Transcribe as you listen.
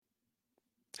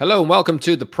Hello and welcome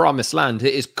to the Promised Land.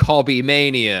 It is Kobbie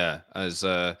Mania. As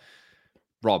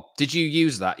Rob, did you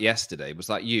use that yesterday? Was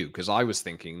that you? Because I was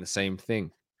thinking the same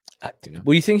thing.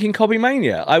 Were you thinking Kobbie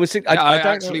Mania? I was thinking. Yeah, I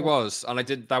actually was, and I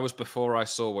did. That was before I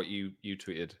saw what you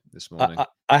tweeted this morning.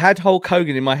 I had Hulk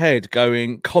Hogan in my head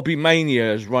going, "Kobbie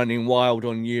Mania is running wild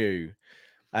on you,"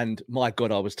 and my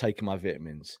God, I was taking my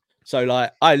vitamins. So,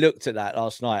 like, I looked at that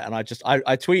last night, and I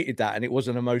tweeted that, and it was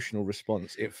an emotional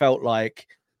response. It felt like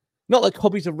not like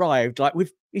Kobbie's arrived, like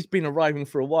he's been arriving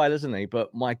for a while, hasn't he?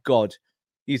 But my God,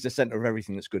 he's the center of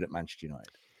everything that's good at Manchester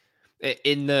United.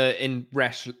 In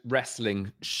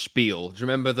wrestling spiel, do you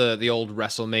remember the old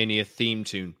WrestleMania theme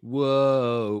tune?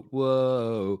 Whoa,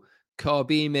 whoa,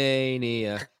 Kobbie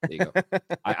Mania. There you go.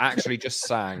 I actually just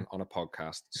sang on a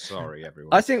podcast. Sorry,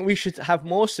 everyone. I think we should have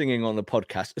more singing on the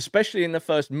podcast, especially in the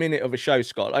first minute of a show,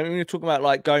 Scott. I mean, we're talking about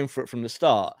like going for it from the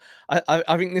start.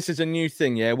 I think this is a new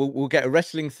thing. Yeah, we'll get a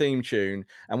wrestling theme tune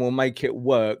and we'll make it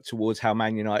work towards how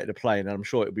Man United are playing. And I'm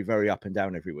sure it'll be very up and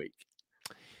down every week.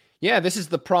 Yeah, this is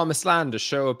the Promised Land, a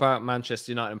show about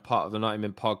Manchester United and part of the 90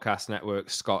 Min Podcast Network.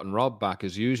 Scott and Rob back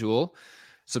as usual.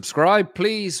 Subscribe,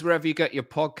 please, wherever you get your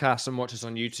podcasts, and watch us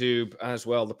on YouTube as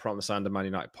well. The Promised Land and Man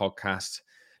United podcast.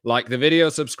 Like the video,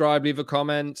 subscribe, leave a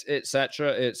comment,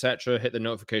 etc., etc. Hit the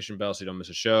notification bell so you don't miss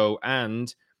a show.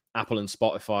 And Apple and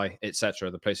Spotify, etc.,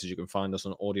 the places you can find us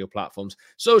on audio platforms.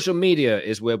 Social media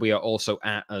is where we are also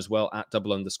at as well, at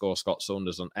 @_ Scott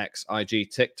Saunders on X, IG,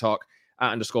 TikTok,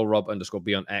 at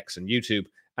 @Rob_B on X and YouTube,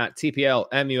 at TPL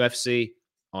MUFC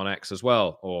on X as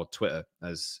well, or Twitter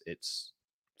as it's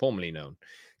formerly known.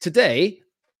 Today,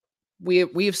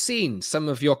 we have seen some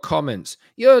of your comments.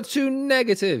 You're too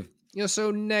negative. You're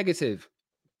so negative.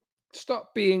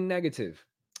 Stop being negative.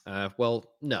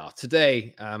 Well, no.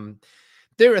 Today,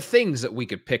 there are things that we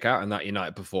could pick out in that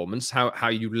United performance. How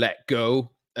you let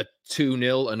go a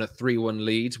 2-0 and a 3-1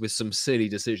 lead with some silly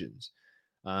decisions.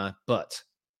 But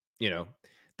you know,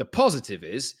 the positive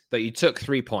is that you took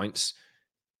 3 points.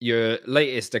 Your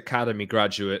latest academy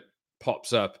graduate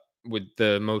pops up with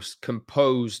the most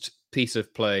composed piece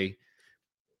of play,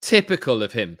 typical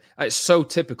of him. It's so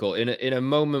typical in a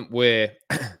moment where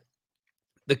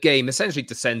the game essentially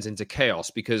descends into chaos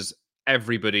because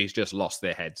everybody's just lost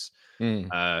their heads,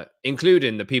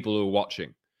 including the people who are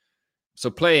watching. So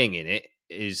playing in it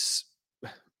is,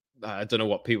 I don't know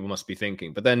what people must be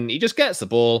thinking, but then he just gets the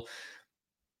ball.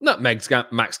 Nutmegs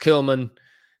Max Kilman,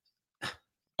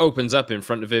 opens up in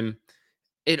front of him.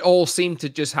 It all seemed to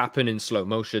just happen in slow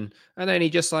motion. And then he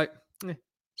just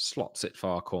slots it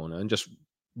far corner and just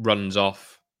runs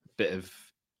off. Bit of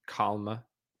calmer,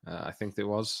 I think there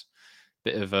was.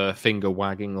 Bit of a finger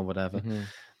wagging or whatever. Mm-hmm.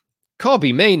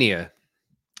 Kobbie Mania.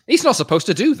 He's not supposed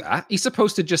to do that. He's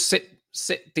supposed to just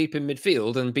sit deep in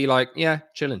midfield and be like, yeah,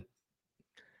 chilling.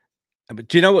 But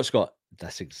do you know what, Scott?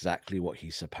 That's exactly what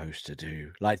he's supposed to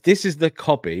do. Like, this is the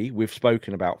Kobbie we've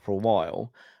spoken about for a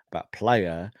while, about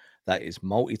player that is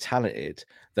multi-talented,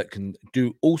 that can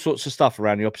do all sorts of stuff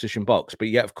around the opposition box. But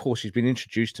yet, of course, he's been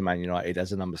introduced to Man United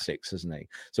as a number 6, hasn't he?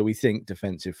 So we think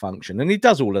defensive function. And he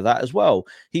does all of that as well.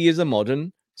 He is a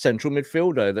modern central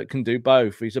midfielder that can do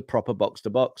both. He's a proper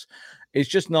box-to-box. It's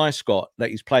just nice, Scott, that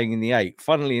he's playing in the 8.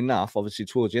 Funnily enough, obviously,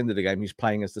 towards the end of the game, he's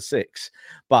playing as the 6.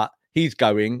 But he's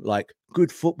going like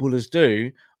good footballers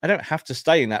do. I don't have to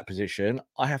stay in that position.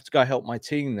 I have to go help my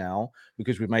team now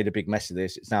because we've made a big mess of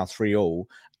this. It's now 3-3,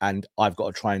 and I've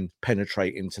got to try and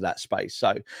penetrate into that space.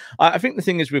 So I think the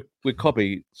thing is with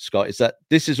Kobbie, Scott, is that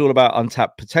this is all about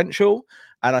untapped potential.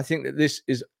 And I think that this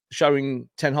is showing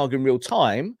Ten Hag in real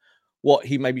time what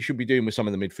he maybe should be doing with some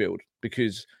of the midfield,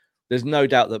 because there's no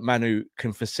doubt that Mainoo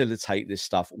can facilitate this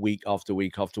stuff week after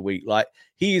week after week. Like,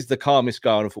 he is the calmest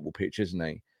guy on a football pitch, isn't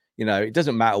he? You know, it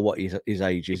doesn't matter what his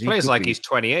age is. He plays like he's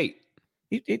 28.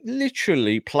 It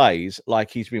literally plays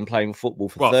like he's been playing football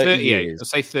for 30 years. I'll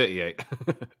say 38.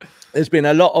 There's been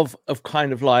a lot of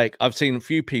kind of like, I've seen a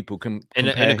few people in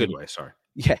a good way, sorry.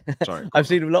 Yeah, sorry. I've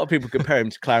seen a lot of people compare him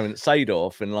to Clarence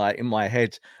Seedorf, and like in my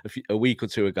head a week or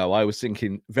two ago, I was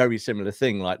thinking very similar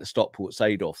thing, like the Stockport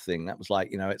Seedorf thing. That was like,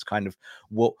 you know, it's kind of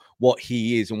what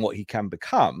he is and what he can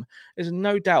become. There's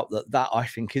no doubt that I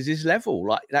think is his level.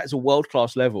 Like, that's a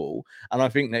world-class level, and I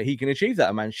think that he can achieve that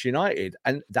at Manchester United,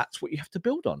 and that's what you have to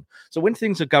build on. So when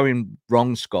things are going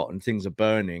wrong, Scott, and things are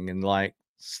burning, and like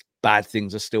bad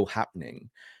things are still happening,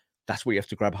 that's what you have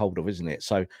to grab hold of, isn't it?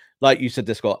 So, like you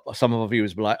said, Scott, some of our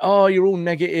viewers were like, oh, you're all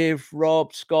negative,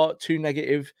 Rob, Scott, too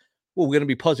negative. Well, we're going to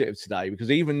be positive today,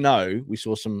 because even though we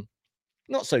saw some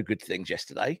not so good things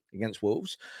yesterday against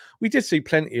Wolves, we did see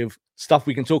plenty of stuff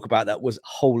we can talk about that was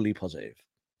wholly positive.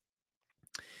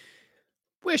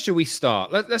 Where should we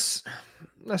start?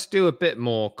 let's do a bit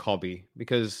more Kobbie,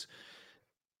 because,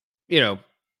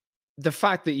 the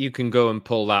fact that you can go and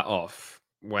pull that off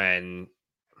when,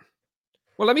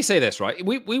 well, let me say this, right?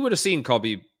 We would have seen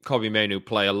Kobbie Mainoo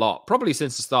play a lot, probably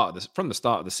since from the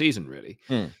start of the season, really,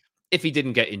 if he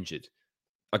didn't get injured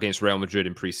against Real Madrid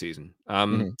in preseason.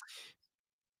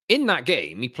 In that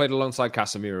game, he played alongside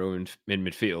Casemiro in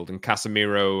midfield, and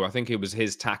Casemiro, I think it was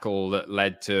his tackle that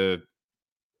led to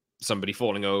somebody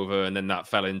falling over, and then that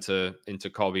fell into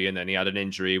Kobbie, and then he had an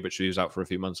injury, which he was out for a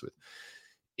few months with.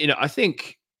 I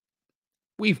think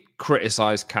we've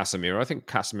criticized Casemiro. I think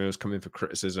Casemiro's come in for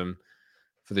criticism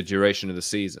for the duration of the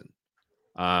season.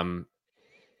 But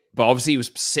obviously he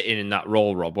was sitting in that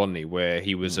role, Rob, wasn't he, where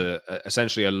he was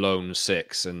essentially a lone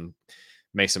six, and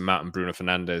Mason Mount and Bruno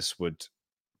Fernandes would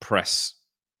press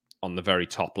on the very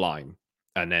top line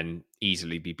and then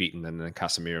easily be beaten. And then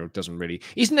Casemiro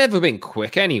he's never been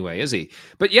quick anyway, has he?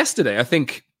 But yesterday, I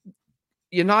think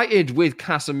United with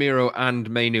Casemiro and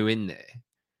Mainoo in there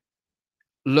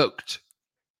looked,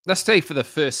 let's say for the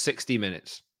first 60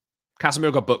 minutes,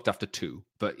 Casemiro got booked after 2,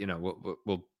 but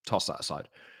we'll toss that aside.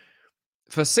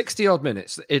 For 60 odd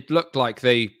minutes, it looked like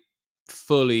they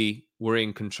fully were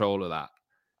in control of that.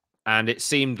 And it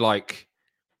seemed like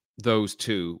those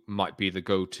two might be the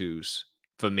go-tos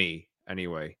for me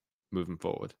anyway, moving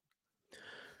forward.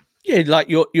 Yeah, like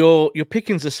your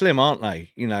pickings are slim, aren't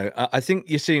they? I think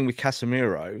you're seeing with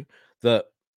Casemiro that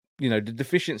the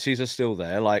deficiencies are still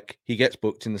there. Like, he gets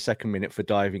booked in the second minute for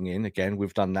diving in. Again,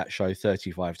 we've done that show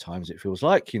 35 times, it feels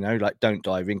like, like, don't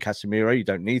dive in, Casemiro. You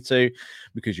don't need to,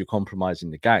 because you're compromising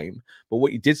the game. But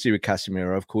what you did see with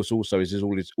Casemiro, of course, also is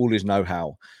all his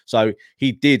know-how. So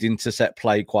he did intercept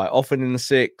play quite often in the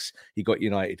 6. He got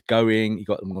United going. He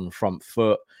got them on the front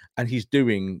foot. And he's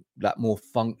doing that more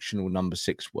functional number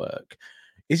 6 work.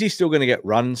 Is he still going to get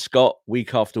run, Scott,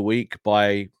 week after week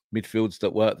by midfields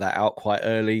that work that out quite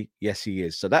early? Yes, he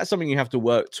is. So that's something you have to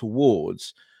work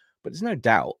towards. But there's no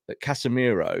doubt that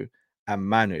Casemiro and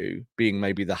Mainoo, being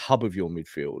maybe the hub of your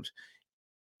midfield,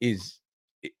 is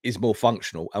more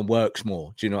functional and works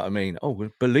more. Do you know what I mean? Oh,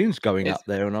 balloons going up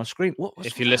there on our screen.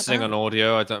 If you're listening on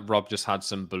audio, Rob just had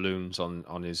some balloons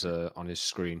on his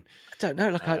screen. I don't know.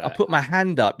 Like, I put my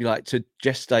hand up, to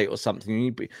gestate or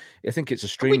something. I think it's a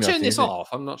stream. Can we turn this off?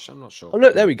 I'm not sure. Oh,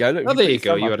 look, there we go. Look, there you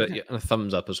go. You had a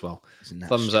thumbs up as well.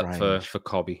 Thumbs up for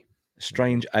Kobbie.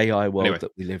 Strange AI world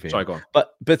that we live in. Sorry, go on.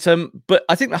 But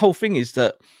I think the whole thing is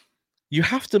that you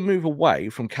have to move away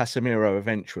from Casemiro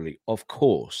eventually, of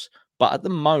course. But at the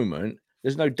moment,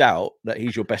 there's no doubt that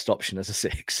he's your best option as a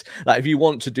 6. Like, if you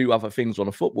want to do other things on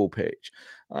a football pitch,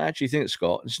 I actually think,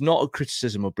 Scott, it's not a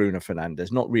criticism of Bruno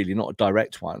Fernandes, not a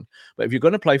direct one. But if you're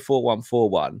going to play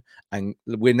 4-1-4-1, and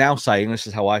we're now saying, this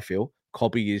is how I feel,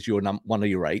 Kobbie is one of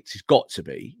your 8s. He's got to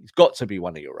be. He's got to be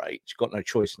one of your 8s. You've got no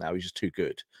choice now. He's just too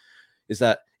good. Is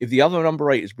that if the other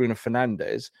number 8 is Bruno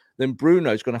Fernandes, then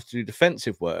Bruno's going to have to do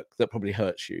defensive work that probably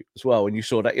hurts you as well. And you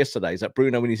saw that yesterday, is that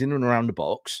Bruno, when he's in and around the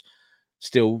box,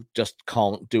 still just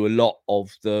can't do a lot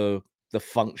of the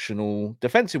functional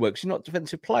defensive work. He's not a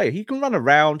defensive player. He can run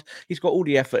around. He's got all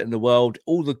the effort in the world,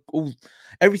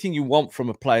 everything you want from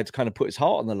a player to kind of put his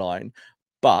heart on the line,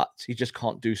 but he just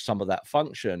can't do some of that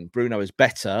function. Bruno is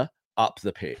better up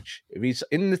the pitch. If he's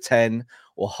in the 10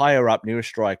 or higher up near a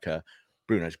striker,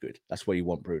 Bruno's good. That's where you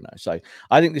want Bruno. So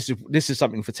I think this is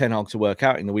something for Ten Hag to work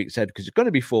out in the week's ahead, because it's going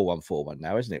to be 4-1-4-1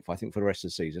 now, isn't it? I think for the rest of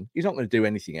the season, he's not going to do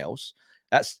anything else.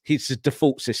 That's his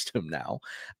default system now.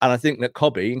 And I think that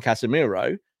Kobbie and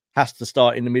Casemiro has to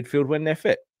start in the midfield when they're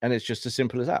fit. And it's just as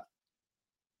simple as that.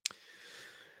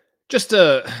 Just,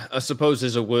 I suppose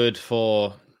there's a word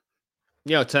for,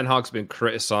 Ten Hag's been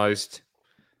criticised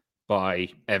by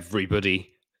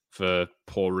everybody for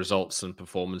poor results and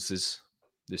performances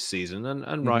this season,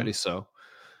 and rightly so.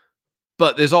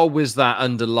 But there's always that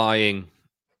underlying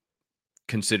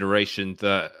consideration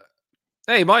that,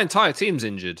 hey, my entire team's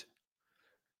injured.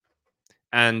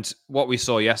 And what we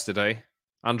saw yesterday,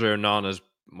 Andre Onana's,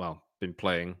 been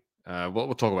playing.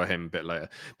 We'll talk about him a bit later.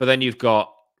 But then you've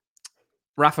got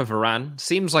Rafa Varane.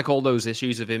 Seems like all those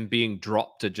issues of him being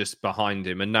dropped are just behind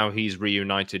him. And now he's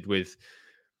reunited with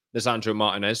Lisandro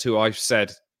Martinez, who I've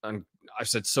said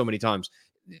so many times,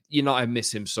 United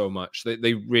miss him so much.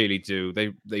 They really do.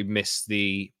 They miss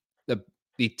the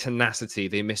tenacity.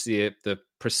 They miss the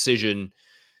precision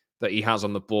that he has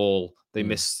on the ball. They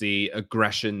miss the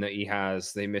aggression that he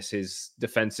has. They miss his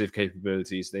defensive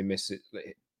capabilities. They miss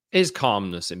his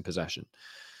calmness in possession.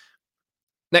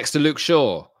 Next to Luke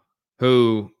Shaw,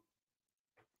 who,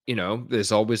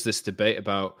 there's always this debate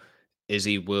about, is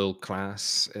he world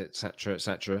class, etc.,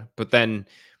 etc. But then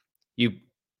you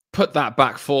put that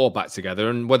back four back together,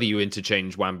 and whether you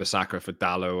interchange Wan-Bissaka for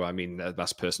Dalot, I mean,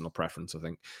 that's personal preference, I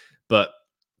think. But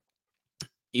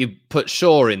you put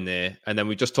Shaw in there, and then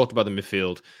we just talked about the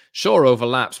midfield. Shaw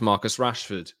overlaps Marcus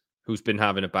Rashford, who's been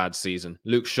having a bad season.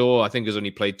 Luke Shaw, I think, has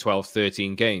only played 12,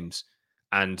 13 games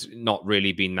and not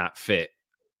really been that fit.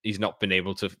 He's not been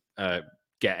able to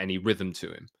get any rhythm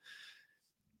to him.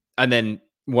 And then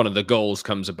one of the goals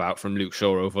comes about from Luke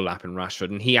Shaw overlapping Rashford,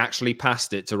 and he actually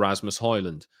passed it to Rasmus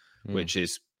Højlund, which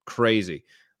is crazy.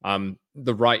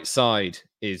 The right side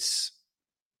is,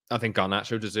 I think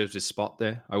Garnacho deserves his spot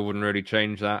there. I wouldn't really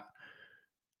change that.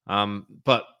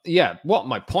 But yeah, what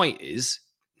my point is,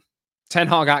 Ten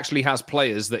Hag actually has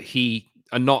players that he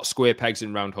are not square pegs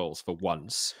in round holes for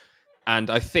once. And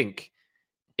I think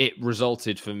it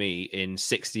resulted for me in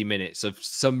 60 minutes of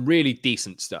some really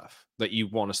decent stuff that you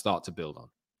want to start to build on.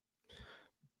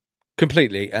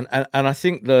 Completely. And I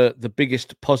think the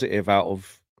biggest positive out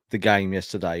of the game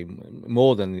yesterday,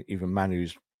 more than even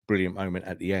Mainoo's brilliant moment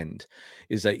at the end,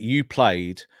 is that you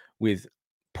played with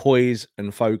poise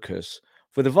and focus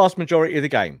for the vast majority of the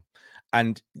game.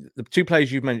 And the two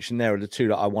players you've mentioned there are the two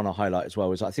that I want to highlight as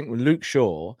well. Is I think with Luke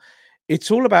Shaw,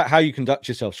 it's all about how you conduct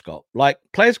yourself, Scott. Like,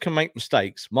 players can make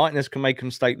mistakes. Martinez can make a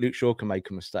mistake. Luke Shaw can make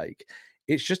a mistake.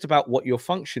 It's just about what your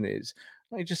function is.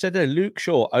 Like you just said there, Luke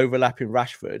Shaw overlapping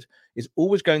Rashford is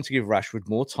always going to give Rashford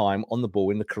more time on the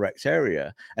ball in the correct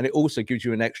area. And it also gives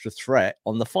you an extra threat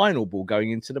on the final ball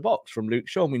going into the box from Luke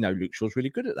Shaw. And we know Luke Shaw's really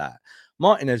good at that.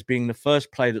 Martinez being the first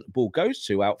player that the ball goes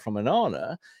to out from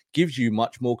Onana gives you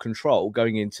much more control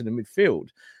going into the midfield.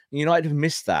 United have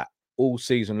missed that all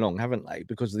season long, haven't they?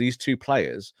 Because these two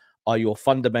players are your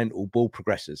fundamental ball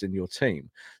progressors in your team.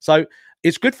 So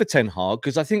it's good for Ten Hag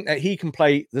because I think that he can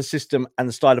play the system and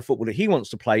the style of football that he wants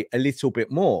to play a little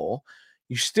bit more.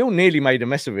 You still nearly made a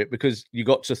mess of it because you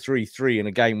got to 3-3 in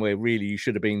a game where really you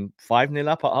should have been 5-0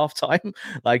 up at halftime.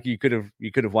 Like you could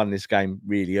have won this game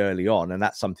really early on, and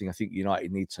that's something I think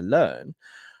United need to learn.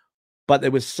 But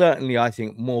there was certainly, I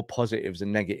think, more positives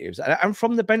and negatives. And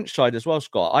from the bench side as well,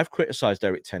 Scott, I've criticised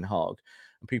Eric Ten Hag.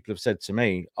 And people have said to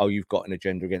me, oh, you've got an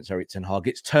agenda against Eric Ten Hag.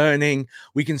 It's turning.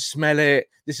 We can smell it.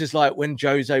 This is like when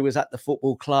Jose was at the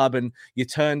football club and you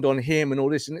turned on him and all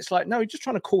this. And it's like, no, you're just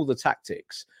trying to call the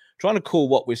tactics, trying to call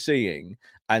what we're seeing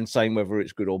and saying whether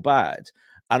it's good or bad.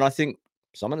 And I think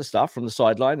some of the stuff from the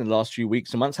sideline in the last few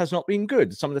weeks and months has not been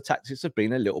good. Some of the tactics have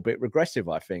been a little bit regressive,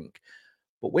 I think.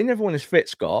 But when everyone is fit,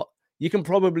 Scott, you can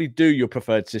probably do your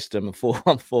preferred system of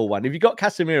 4-1-4-1. If you've got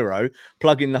Casemiro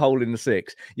plugging the hole in the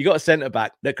six, you've got a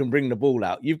centre-back that can bring the ball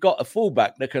out. You've got a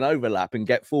full-back that can overlap and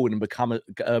get forward and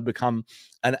become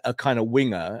a kind of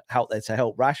winger out there to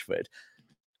help Rashford.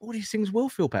 All these things will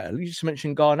feel better. You just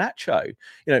mentioned Garnacho.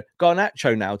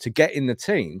 Garnacho now, to get in the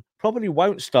team, probably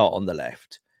won't start on the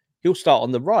left. He'll start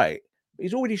on the right.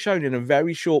 He's already shown in a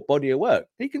very short body of work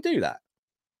he can do that.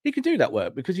 He can do that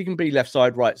work because he can be left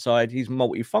side, right side. He's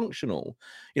multifunctional.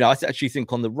 I actually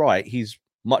think on the right, he's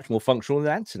much more functional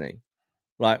than Anthony.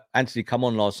 Like, Anthony come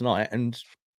on last night and...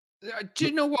 Do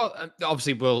you know what?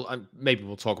 Obviously, maybe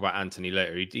we'll talk about Anthony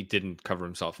later. He didn't cover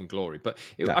himself in glory. But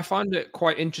I find it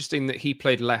quite interesting that he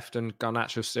played left and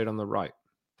Garnacho stayed on the right.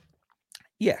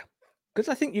 Yeah, because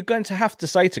I think you're going to have to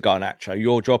say to Garnacho,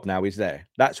 your job now is there.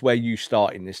 That's where you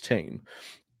start in this team.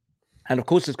 And of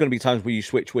course, there's going to be times where you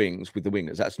switch wings with the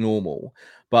wingers. That's normal.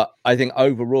 But I think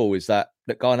overall is that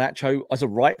Garnacho as a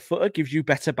right footer gives you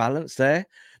better balance there.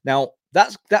 Now,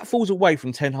 that falls away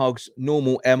from Ten Hag's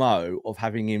normal MO of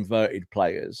having inverted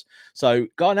players. So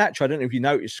Garnacho, I don't know if you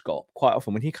noticed, Scott, quite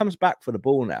often when he comes back for the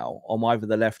ball now on either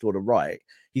the left or the right,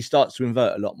 he starts to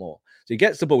invert a lot more. So he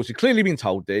gets the ball. So he's clearly been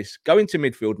told this, go into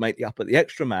midfield, make the up at the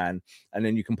extra man, and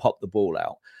then you can pop the ball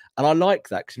out. And I like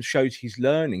that because it shows he's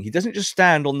learning. He doesn't just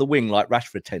stand on the wing like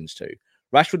Rashford tends to.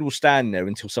 Rashford will stand there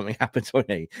until something happens on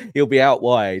him. He'll be out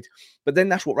wide. But then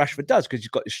that's what Rashford does because he's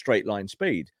got this straight line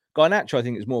speed. Garnacho, I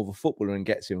think, is more of a footballer and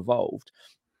gets involved.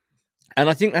 And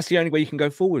I think that's the only way you can go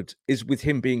forward is with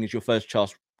him being as your first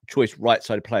choice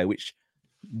right-sided player, which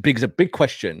begs a big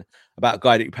question about a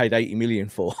guy that you paid 80 million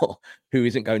for who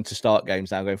isn't going to start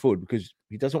games now going forward because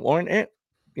he doesn't warrant it,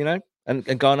 And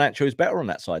Garnacho is better on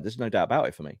that side. There's no doubt about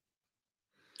it for me.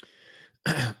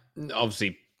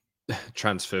 Obviously,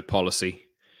 transfer policy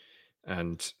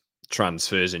and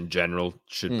transfers in general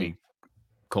should be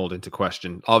called into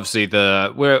question. Obviously,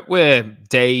 we're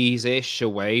days-ish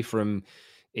away from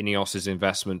Ineos's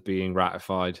investment being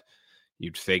ratified,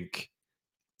 you'd think,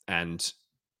 and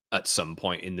at some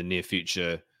point in the near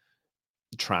future,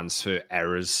 transfer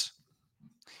errors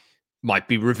might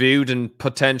be reviewed and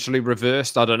potentially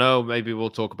reversed. I don't know. Maybe we'll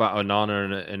talk about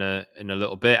Onana in a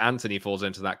little bit. Anthony falls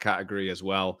into that category as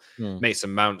well.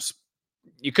 Mason Mount's.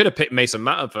 You could have picked Mason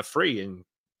Mount for free in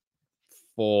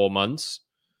 4 months,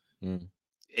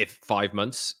 if 5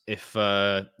 months, if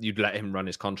you'd let him run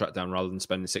his contract down rather than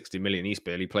spending 60 million. He's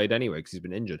barely played anyway because he's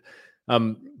been injured.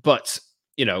 But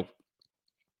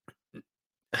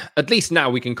at least now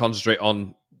we can concentrate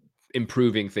on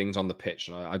improving things on the pitch.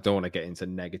 And I don't want to get into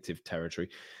negative territory.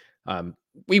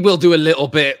 We will do a little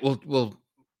bit. We'll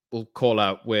call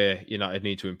out where United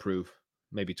need to improve,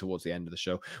 maybe towards the end of the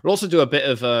show. We'll also do a bit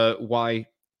of why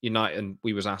United, and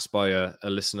we was asked by a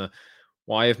listener,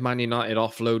 why have Man United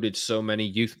offloaded so many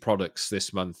youth products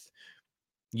this month?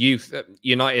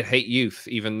 United hate youth,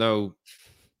 even though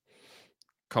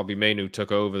Kobbie Mainoo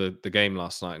took over the game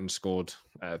last night and scored,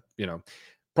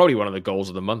 probably one of the goals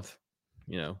of the month,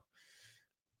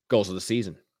 goals of the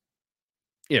season,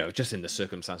 just in the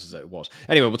circumstances that it was.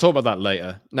 Anyway, we'll talk about that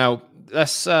later. Now,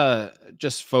 let's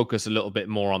just focus a little bit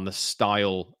more on the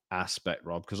style aspect,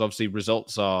 Rob, because obviously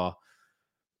results are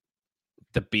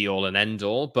the be all and end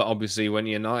all. But obviously, when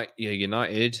you're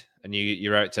United and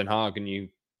you're out Ten Hag and you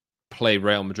play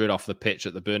Real Madrid off the pitch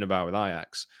at the Bernabeu with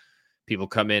Ajax, people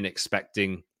come in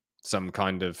expecting some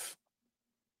kind of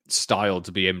style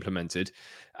to be implemented.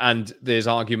 And there's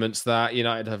arguments that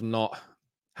United have not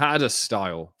had a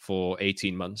style for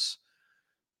 18 months.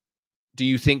 Do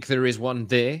you think there is one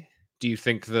there? Do you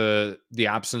think the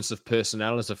absence of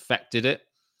personnel has affected it?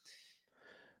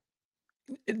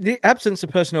 The absence of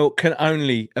personnel can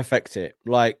only affect it.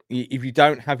 Like, if you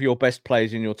don't have your best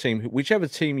players in your team, whichever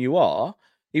team you are,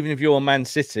 even if you're Man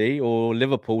City or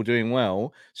Liverpool doing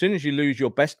well, as soon as you lose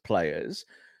your best players,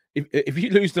 if you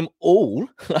lose them all,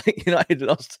 like United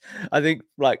lost, I think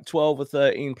like 12 or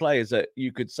 13 players that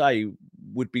you could say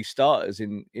would be starters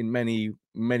in many,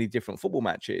 many different football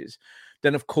matches,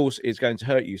 then of course it's going to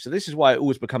hurt you. So this is why it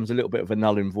always becomes a little bit of a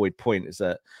null and void point, is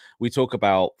that we talk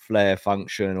about flair,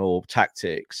 function, or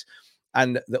tactics.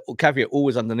 And the caveat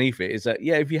always underneath it is that,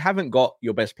 if you haven't got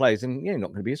your best players, then you're not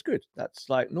going to be as good. That's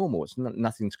like normal. It's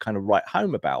nothing to kind of write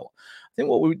home about. I think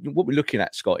what we're looking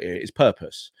at, Scott, here is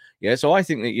purpose. Yeah. So I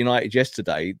think that United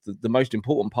yesterday, the most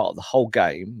important part of the whole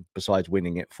game, besides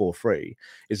winning it 4-3,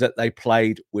 is that they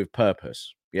played with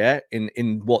purpose. Yeah.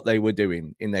 In what they were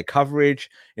doing, in their coverage,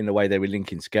 in the way they were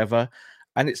linking together.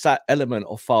 And it's that element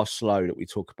of fast, slow that we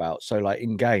talk about. So like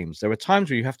in games, there are times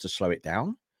where you have to slow it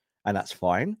down, and that's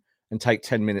fine, and take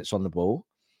 10 minutes on the ball.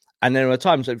 And there are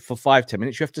times that for 5-10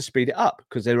 minutes, you have to speed it up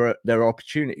because there are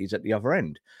opportunities at the other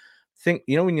end. Think,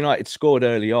 when United scored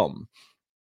early on,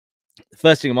 the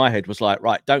first thing in my head was like,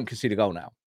 right, don't concede a goal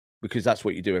now, because that's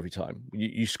what you do every time.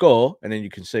 You score and then you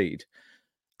concede.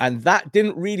 And that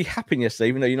didn't really happen yesterday,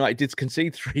 even though United did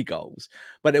concede 3 goals.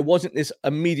 But it wasn't this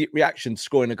immediate reaction to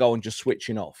scoring a goal and just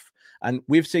switching off. And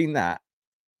we've seen that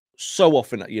so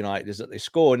often at United, is that they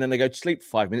score and then they go to sleep for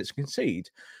 5 minutes and concede.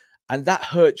 And that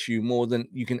hurts you more than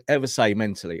you can ever say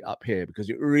mentally up here,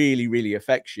 because it really, really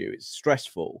affects you. It's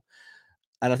stressful.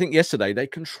 And I think yesterday they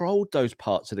controlled those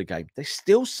parts of the game. They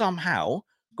still somehow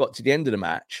got to the end of the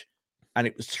match and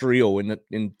it was 3-3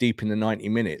 in deep in the 90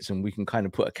 minutes. And we can kind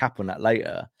of put a cap on that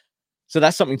later. So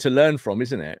that's something to learn from,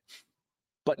 isn't it?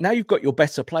 But now you've got your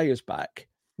better players back.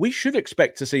 We should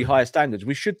expect to see higher standards.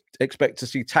 We should expect to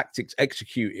see tactics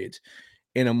executed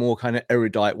in a more kind of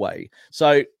erudite way.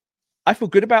 So I feel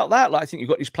good about that. Like, I think you've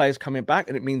got these players coming back,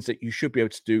 and it means that you should be able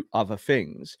to do other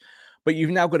things. But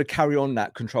you've now got to carry on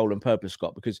that control and purpose,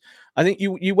 Scott, because I think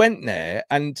you went there,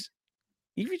 and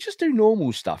if you just do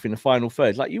normal stuff in the final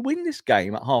third, like you win this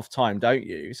game at half time, don't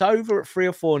you? It's over at 3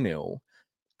 or 4-0.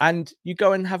 And you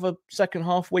go and have a second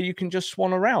half where you can just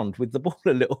swan around with the ball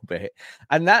a little bit.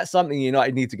 And that's something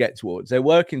United need to get towards. They're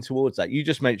working towards that. You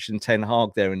just mentioned Ten Hag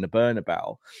there in the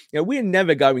Bernabeu. We're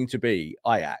never going to be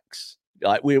Ajax.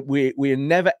 Like we're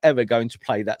never, ever going to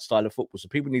play that style of football. So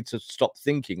people need to stop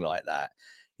thinking like that.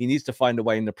 He needs to find a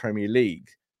way in the Premier League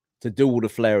to do all the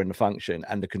flair and the function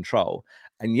and the control.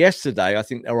 And yesterday, I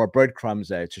think there are breadcrumbs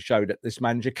there to show that this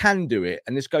manager can do it.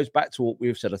 And this goes back to what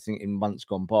we've said, I think, in months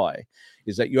gone by,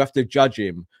 is that you have to judge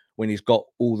him when he's got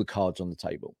all the cards on the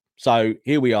table. So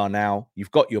here we are now.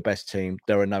 You've got your best team.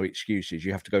 There are no excuses.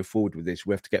 You have to go forward with this.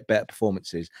 We have to get better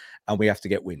performances and we have to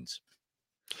get wins.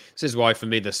 This is why, for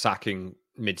me, the sacking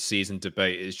mid-season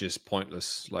debate is just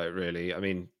pointless. Like, really, I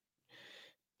mean,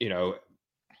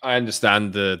 I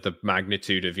understand the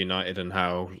magnitude of United and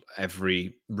how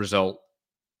every result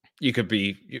you could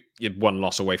be you're one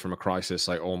loss away from a crisis,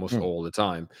 like almost all the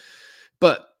time.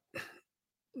 But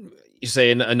you're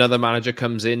saying another manager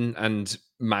comes in and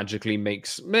magically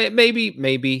makes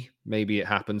maybe it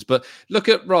happens. But look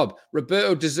at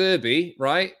Roberto De Zerbi,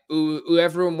 right? Who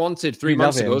everyone wanted 3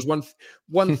 months ago has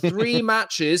won 3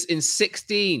 matches in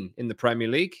 16 in the Premier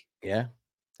League. Yeah.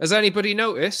 Has anybody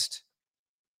noticed?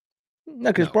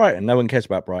 No, because Brighton. No one cares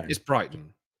about Brighton. It's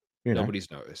Brighton. Nobody's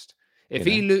noticed. If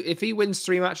he wins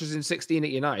 3 matches in 16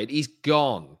 at United, he's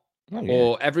gone. Oh, yeah.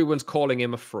 Or everyone's calling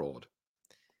him a fraud.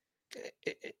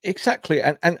 Exactly.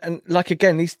 And like,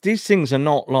 again, these things are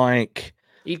not like...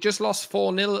 He just lost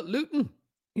 4-0 at Luton.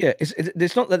 Yeah,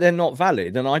 it's not that they're not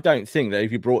valid. And I don't think that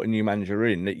if you brought a new manager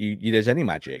in, that there's any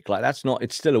magic. Like, that's not...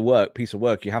 It's still a piece of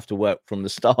work. You have to work from the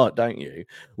start, don't you?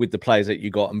 With the players that you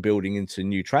got and building into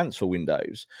new transfer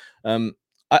windows.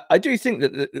 I do think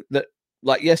that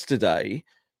like yesterday,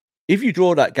 if you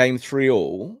draw that game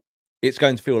 3-3, it's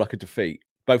going to feel like a defeat,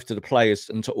 both to the players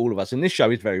and to all of us. And this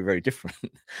show is very, very different.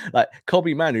 Like,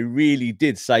 Kobbie Mainoo really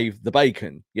did save the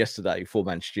bacon yesterday for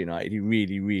Manchester United. He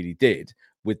really, really did,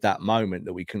 with that moment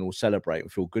that we can all celebrate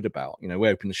and feel good about. We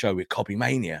opened the show with Kobbie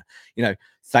Mania.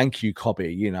 Thank you,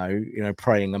 Kobbie,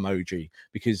 praying emoji,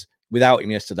 because without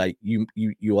him yesterday,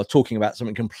 you are talking about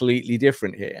something completely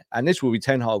different here. And this will be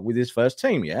Ten Hag with his first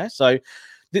team, yeah? So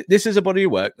this is a body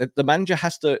of work. The manager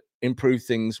has to improve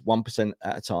things 1%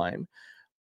 at a time.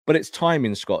 But it's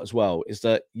timing, Scott, as well, is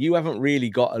that you haven't really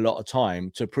got a lot of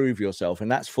time to prove yourself. And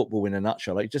that's football in a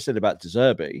nutshell. Like you just said about De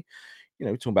Zerbi,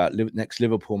 we're talking about next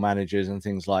Liverpool managers and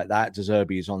things like that. De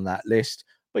Zerbi is on that list.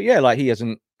 But yeah, like, he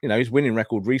hasn't, his winning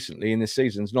record recently in this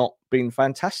season's not been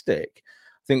fantastic.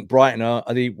 I think Brighton are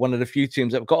one of the few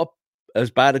teams that have got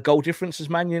as bad a goal difference as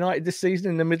Man United this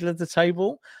season in the middle of the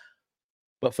table.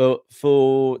 But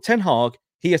for Ten Hag,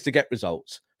 he has to get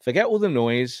results. Forget all the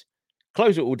noise,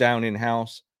 close it all down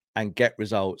in-house, and get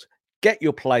results. Get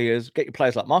your players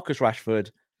like Marcus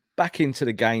Rashford back into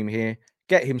the game here.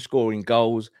 Get him scoring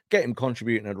goals. Get him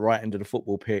contributing at the right end of the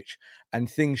football pitch.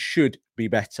 And things should be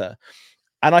better.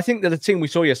 And I think that the team we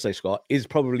saw yesterday, Scott, is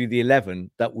probably the 11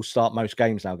 that will start most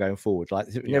games now going forward. Like,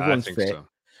 everyone's fit. So.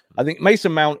 I think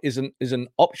Mason Mount is an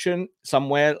option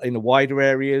somewhere in the wider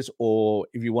areas, or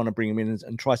if you want to bring him in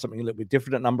and try something a little bit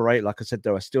different at number 8. Like I said,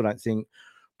 though, I still don't think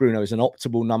Bruno is an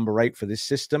optimal number 8 for this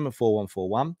system, a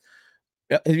 4-1-4-1.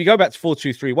 If you go back to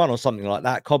 4-2-3-1 or something like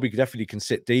that, Kobbie definitely can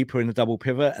sit deeper in the double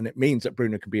pivot, and it means that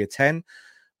Bruno can be a 10.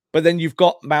 But then you've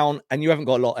got Mount, and you haven't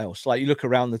got a lot else. Like, you look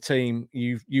around the team,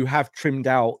 you have trimmed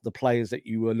out the players that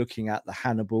you were looking at, the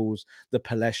Hannibals, the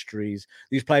Palestris.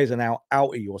 These players are now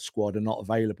out of your squad and not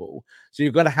available. So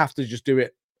you're going to have to just do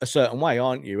it a certain way,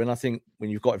 aren't you? And I think when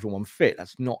you've got everyone fit,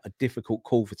 that's not a difficult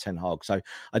call for Ten Hag. So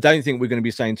I don't think we're going to be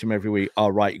saying to him every week,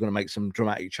 "All right, you're going to make some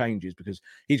dramatic changes," because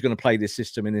he's going to play this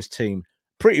system in this team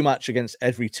pretty much against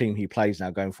every team he plays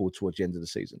now going forward towards the end of the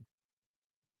season.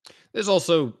 There's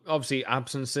also obviously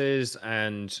absences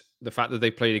and the fact that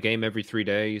they played a game every 3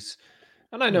 days.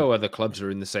 And I know other clubs are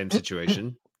in the same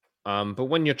situation. But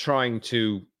when you're trying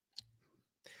to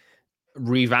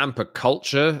revamp a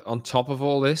culture on top of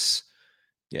all this,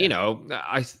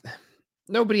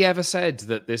 nobody ever said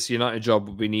that this United job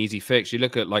would be an easy fix. You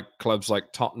look at like clubs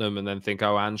like Tottenham and then think,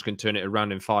 Ange can turn it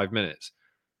around in 5 minutes.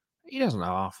 He doesn't have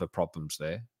half the problems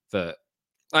there. That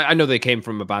I know they came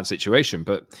from a bad situation,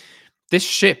 but this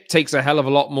ship takes a hell of a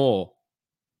lot more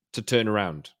to turn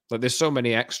around. Like, there's so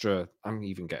many extra. I'm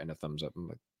even getting a thumbs up.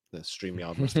 Like, the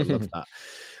StreamYard must have loved that.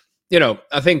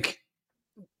 I think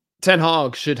Ten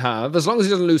Hag should have, as long as he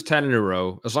doesn't lose 10 in a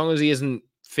row, as long as he isn't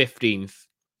 15th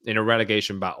in a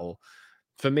relegation battle.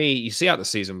 For me, you see out the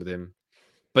season with him.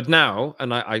 But now,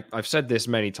 and I've said this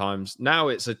many times, now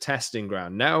it's a testing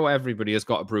ground. Now everybody has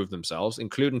got to prove themselves,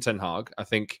 including Ten Hag. I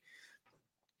think,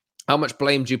 how much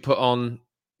blame do you put on...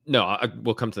 No,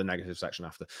 we'll come to the negative section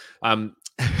after. At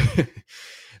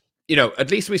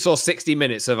least we saw 60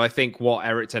 minutes of, I think, what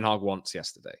Erik Ten Hag wants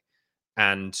yesterday.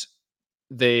 And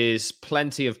there's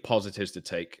plenty of positives to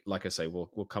take. Like I say, we'll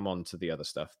come on to the other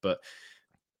stuff. But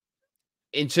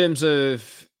in terms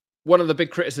of one of the big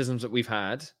criticisms that we've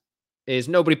had is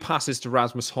nobody passes to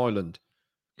Rasmus Højlund.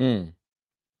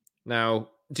 Now,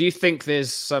 do you think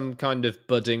there's some kind of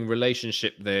budding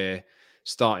relationship there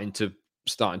starting to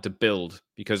build?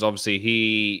 Because obviously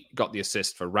he got the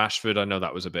assist for Rashford. I know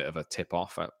that was a bit of a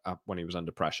tip-off when he was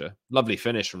under pressure. Lovely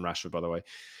finish from Rashford, by the way.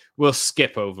 We'll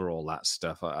skip over all that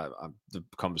stuff. The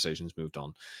conversation's moved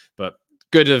on. But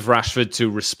good of Rashford to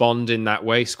respond in that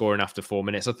way, scoring after 4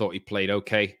 minutes. I thought he played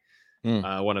okay.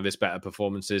 One of his better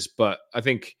performances. But I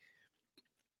think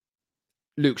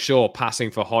Luke Shaw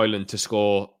passing for Højlund to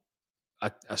score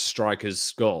a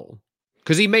striker's goal,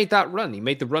 because he made that run. He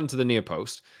made the run to the near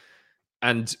post.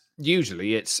 And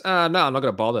usually it's, no, I'm not going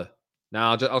to bother.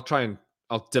 Now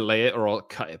I'll delay it or I'll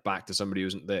cut it back to somebody who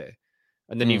isn't there.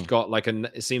 And then you've got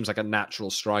it seems like a natural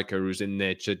striker who's in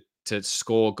there to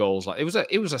score goals. Like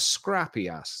it was a scrappy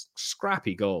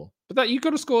goal. But that you got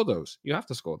to score those. You have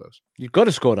to score those. You've got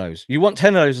to score those. You want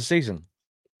 10 of those a season.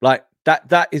 Like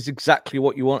that is exactly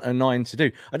what you want a 9 to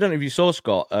do. I don't know if you saw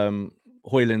Scott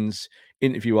Hoyland's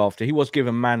interview after he was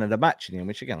given man of the match in him,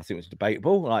 which again I think was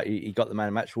debatable. Like he got the man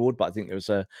of the match award, but I think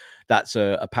that's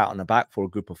a pat on the back for a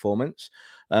good performance.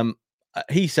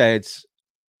 He said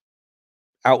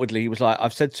outwardly, he was like,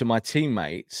 I've said to my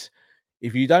teammates,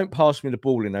 if you don't pass me the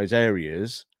ball in those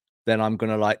areas, then I'm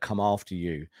gonna like come after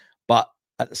you. But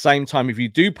at the same time, if you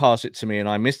do pass it to me and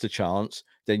I miss the chance,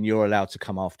 then you're allowed to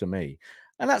come after me.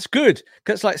 And that's good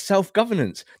because it's like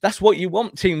self-governance. That's what you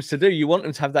want teams to do. You want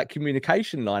them to have that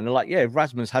communication line. And like, yeah, if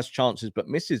Rasmus has chances but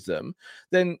misses them,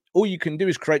 then all you can do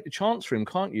is create the chance for him,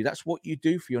 can't you? That's what you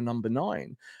do for your number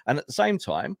 9. And at the same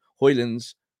time,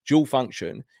 Hoyland's dual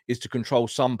function is to control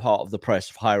some part of the press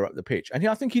higher up the pitch. And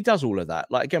I think he does all of that.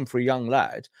 Like, again, for a young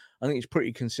lad, I think he's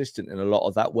pretty consistent in a lot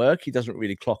of that work. He doesn't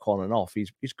really clock on and off.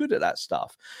 He's good at that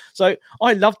stuff. So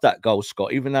I loved that goal,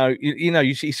 Scott, even though,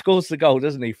 you see, he scores the goal,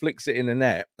 doesn't he? Flicks it in the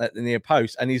net at the near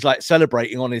post. And he's like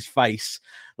celebrating on his face.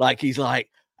 Like he's like,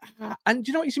 and do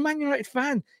you know what? He's a Man United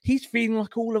fan. He's feeling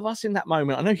like all of us in that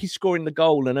moment. I know he's scoring the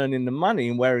goal and earning the money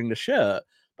and wearing the shirt,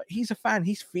 but he's a fan.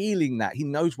 He's feeling that. He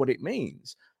knows what it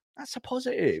means. That's a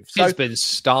positive. So, he's been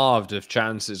starved of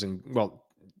chances and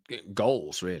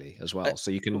goals really as well.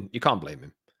 So you can't blame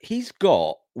him. He's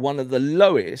got one of the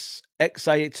lowest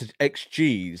XA to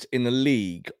XGs in the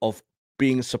league of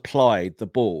being supplied the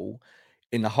ball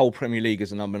in the whole Premier League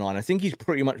as a number 9. I think he's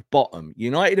pretty much bottom.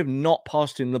 United have not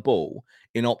passed him the ball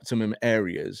in optimum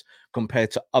areas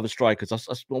compared to other strikers. I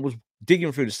was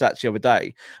digging through the stats the other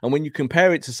day, and when you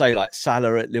compare it to, say, like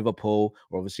Salah at Liverpool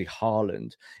or obviously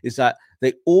Haaland, is that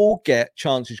they all get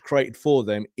chances created for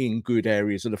them in good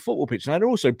areas of the football pitch. And they're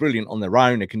also brilliant on their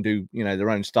own. They can do, their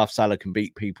own stuff. Salah can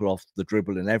beat people off the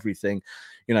dribble and everything.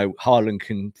 Haaland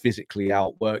can physically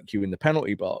outwork you in the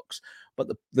penalty box. But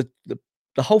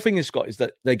the whole thing is, Scott, is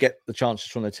that they get the chances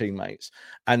from their teammates.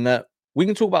 And that we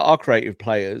can talk about our creative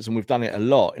players, and we've done it a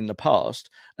lot in the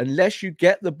past. Unless you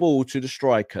get the ball to the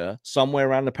striker somewhere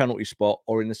around the penalty spot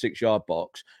or in the 6-yard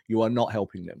box, you are not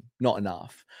helping them. Not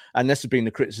enough. And this has been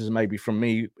the criticism maybe from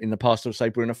me in the past of, say,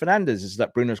 Bruno Fernandes, is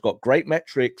that Bruno's got great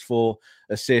metrics for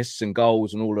assists and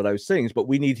goals and all of those things, but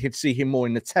we need to see him more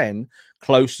in the 10,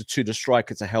 closer to the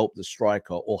striker to help the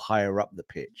striker or higher up the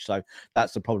pitch. So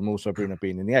that's the problem also, Bruno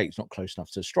being in the 8. He's not close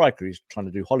enough to the striker. He's trying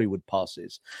to do Hollywood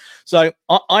passes. So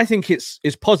I think it's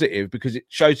positive because it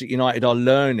shows that United are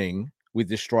learning with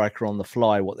this striker on the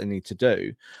fly what they need to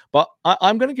do. But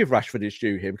I'm going to give Rashford his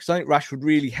due here because I think Rashford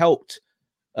really helped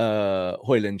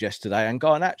Hoyland yesterday and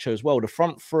Garnacho as well. The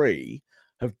front three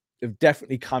have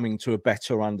definitely coming to a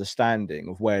better understanding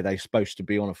of where they're supposed to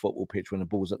be on a football pitch when the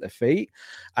ball's at their feet.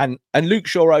 And Luke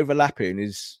Shaw overlapping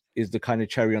is the kind of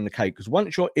cherry on the cake, because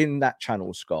once you're in that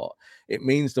channel, Scott, it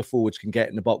means the forwards can get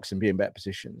in the box and be in better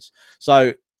positions.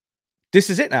 So this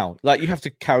is it now. Like, you have to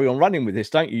carry on running with this,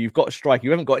 don't you? You've got a striker.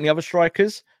 You haven't got any other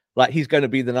strikers. Like, he's going to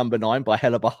be the number 9 by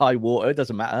hell of a high water. It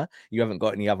doesn't matter. You haven't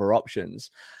got any other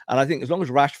options. And I think as long as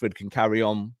Rashford can carry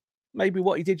on maybe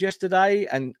what he did yesterday,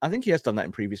 and I think he has done that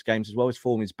in previous games as well, his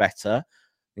form is better.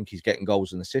 I think he's getting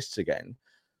goals and assists again.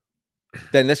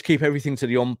 Then let's keep everything to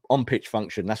the on-pitch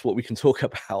function. That's what we can talk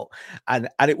about. And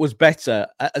it was better.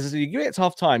 As you get to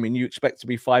half-time and you expect to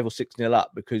be 5 or 6-0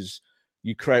 up because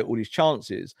you create all these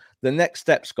chances, the next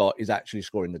step, Scott, is actually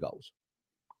scoring the goals.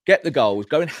 Get the goals,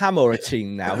 go and hammer a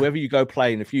team now, whoever you go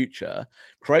play in the future,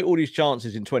 create all these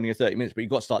chances in 20 or 30 minutes, but you've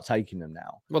got to start taking them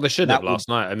now. Well, they should have last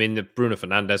night. I mean, Bruno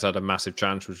Fernandes had a massive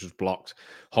chance, which was blocked.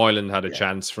 Højlund had a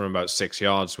chance from about 6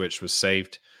 yards, which was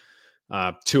saved.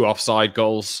 2 offside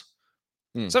goals.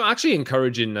 So actually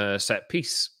encouraging set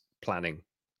piece planning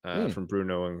from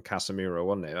Bruno and Casemiro,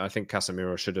 wasn't it? I think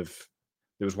Casemiro should have,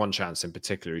 there was one chance in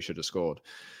particular he should have scored.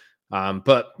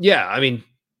 But yeah, I mean,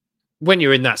 when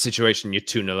you're in that situation, you're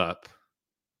 2-0 up,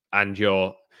 and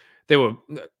there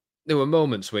were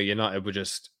moments where United were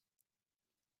just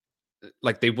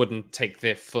like, they wouldn't take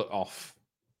their foot off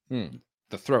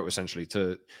the throat, essentially,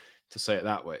 to say it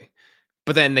that way.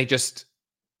 But then they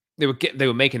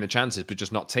were making the chances, but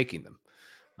just not taking them.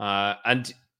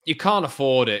 And you can't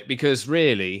afford it, because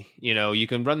really, you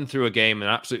can run through a game and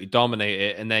absolutely dominate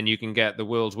it, and then you can get the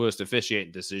world's worst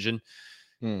officiating decision.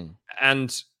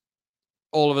 And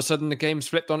all of a sudden the game's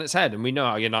flipped on its head. And we know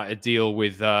how United deal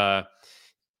with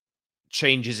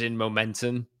changes in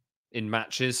momentum in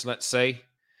matches, let's say.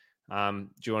 Do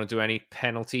you want to do any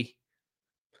penalty?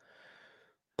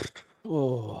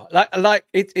 Oh,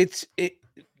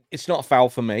 it's not a foul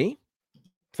for me.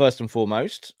 First and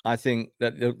foremost, I think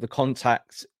that the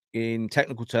contact in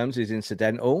technical terms is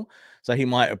incidental. So he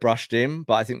might have brushed him,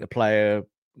 but I think the player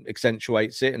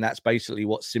accentuates it. And that's basically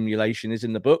what simulation is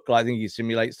in the book. I think he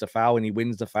simulates the foul and he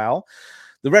wins the foul.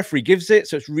 The referee gives it.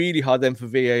 So it's really hard then for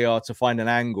VAR to find an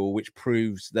angle which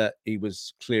proves that he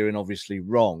was clear and obviously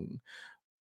wrong.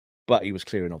 But he was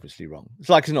clear and obviously wrong. It's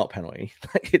like it's not a penalty.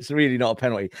 It's really not a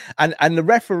penalty. And the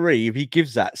referee, if he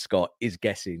gives that, Scott, is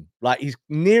guessing. Like he's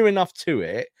near enough to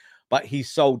it, but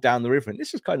he's sold down the river. And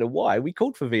this is kind of why we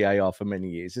called for VAR for many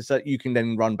years, is that you can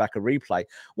then run back a replay.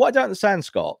 What I don't understand,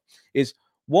 Scott, is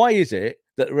why is it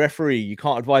that the referee, you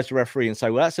can't advise the referee and say,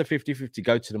 well, that's a 50-50,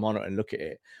 go to the monitor and look at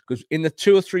it. Because in the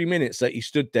 2 or 3 minutes that he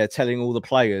stood there telling all the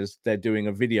players they're doing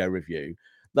a video review,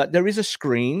 like there is a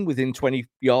screen within 20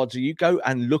 yards of you. Go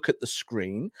and look at the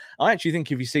screen. I actually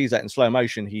think if he sees that in slow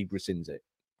motion, he rescinds it.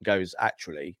 Goes,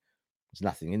 actually, there's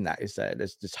nothing in that, is there?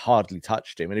 There's just hardly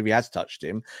touched him. And if he has touched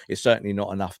him, it's certainly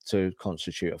not enough to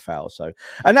constitute a foul. So,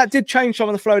 and that did change some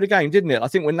of the flow of the game, didn't it? I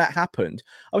think when that happened,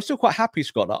 I was still quite happy,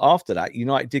 Scott, that after that,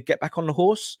 United did get back on the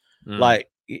horse. Like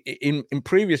in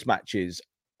previous matches,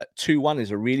 2-1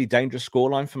 is a really dangerous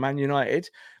scoreline for Man United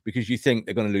because you think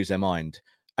they're going to lose their mind.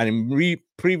 And in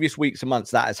previous weeks and months,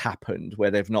 that has happened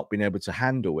where they've not been able to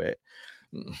handle it.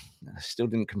 Still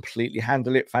didn't completely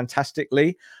handle it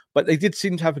fantastically, but they did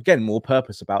seem to have, again, more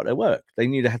purpose about their work. They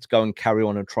knew they had to go and carry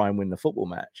on and try and win the football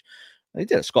match. And they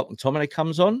did. Scott McTominay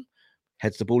comes on,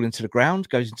 heads the ball into the ground,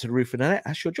 goes into the roof of the net.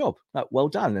 That's your job. Well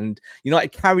done. And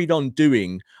United carried on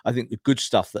doing, I think, the good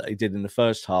stuff that they did in the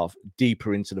first half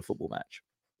deeper into the football match.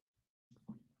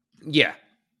 Yeah,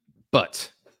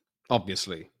 but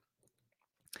obviously,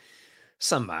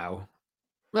 somehow,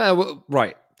 well,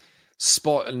 right.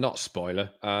 Not spoiler.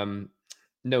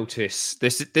 Notice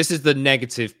this is the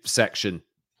negative section.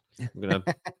 We're gonna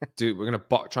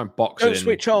try and box Don't it in.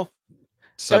 Switch off.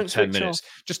 Sub 10 minutes.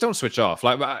 Just don't switch off.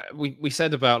 Like we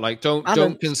said about like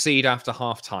don't concede after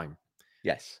half time.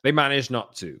 Yes, they managed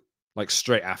not to, like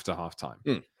straight after half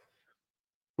time.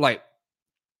 Like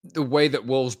the way that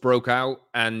Wolves broke out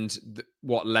and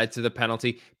what led to the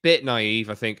penalty, bit naive.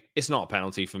 I think it's not a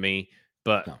penalty for me,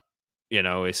 but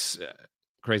it's a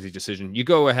crazy decision. You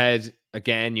go ahead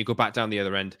again, you go back down the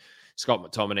other end. Scott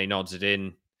McTominay nods it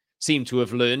in. Seemed to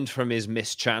have learned from his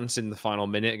missed chance in the final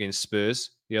minute against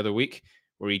Spurs the other week,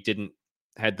 where he didn't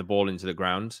head the ball into the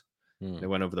ground. They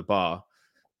went over the bar.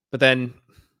 But then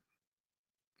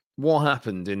what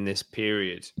happened in this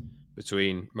period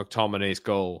between McTominay's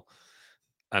goal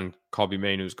and Kobbie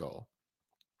Mainoo's goal?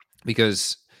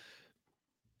 Because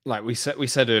like we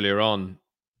said earlier on,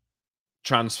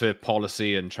 transfer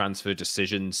policy and transfer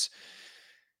decisions,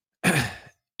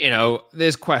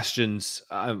 there's questions.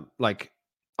 Like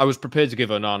I was prepared to give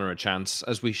Onana a chance,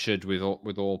 as we should with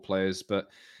all players, but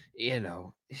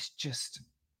it's just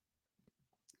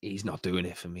he's not doing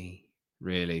it for me,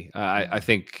 really. I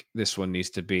think this one needs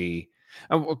to be.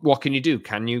 And what can you do?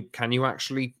 Can you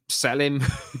actually sell him?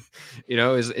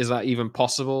 Is that even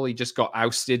possible? He just got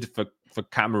ousted for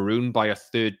Cameroon by a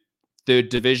third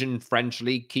division French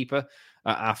league keeper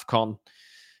at AFCON.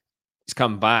 He's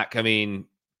come back. I mean,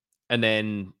 and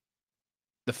then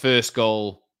the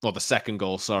second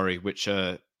goal, sorry, which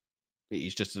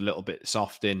he's just a little bit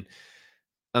soft in.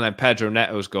 And then Pedro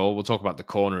Neto's goal, we'll talk about the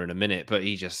corner in a minute, but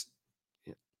it's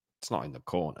not in the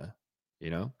corner,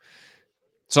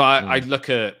 So I look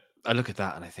at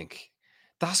that and I think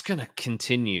that's going to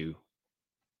continue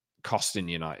costing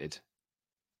United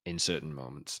in certain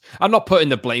moments. I'm not putting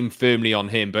the blame firmly on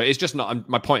him, but it's just not.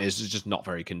 My point is, it's just not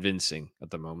very convincing at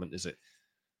the moment, is it?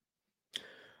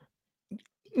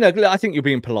 No, I think you're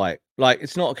being polite. Like,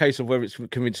 it's not a case of whether it's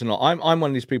convincing or not. I'm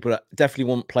one of these people that definitely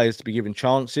want players to be given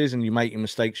chances, and you make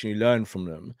mistakes and you learn from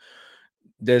them.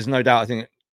 There's no doubt, I think,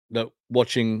 that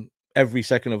watching every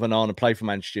second of Onana play for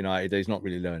Manchester United, he's not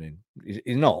really learning.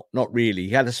 He's not really.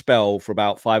 He had a spell for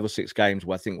about 5 or 6 games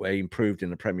where he improved in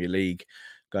the Premier League,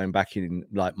 going back in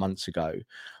like months ago.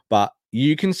 But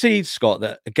you can see, Scott,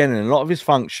 that again, in a lot of his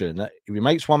function, that if he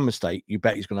makes one mistake, you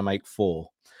bet he's going to make 4.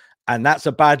 And that's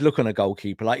a bad look on a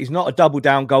goalkeeper. Like, he's not a double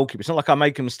down goalkeeper. It's not like I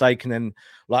make a mistake and then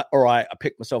like, all right, I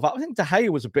pick myself up. I think De Gea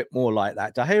was a bit more like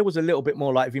that. De Gea was a little bit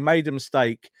more like, if he made a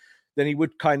mistake, then he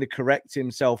would kind of correct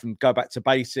himself and go back to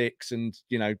basics and,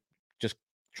 just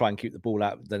try and keep the ball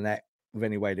out of the net with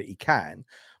any way that he can. I'm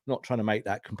not trying to make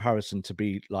that comparison to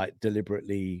be like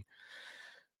deliberately,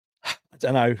 I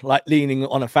don't know, like leaning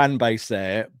on a fan base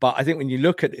there. But I think when you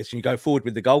look at this and you go forward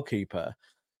with the goalkeeper,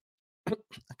 it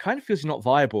kind of feels not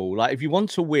viable. Like, if you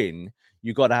want to win,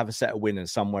 you've got to have a set of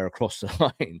winners somewhere across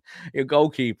the line. Your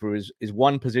goalkeeper is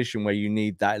one position where you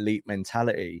need that elite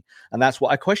mentality. And that's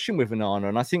what I question with Onana.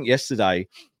 And I think yesterday,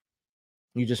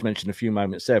 you just mentioned a few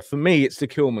moments there. For me, it's the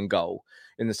Kilman goal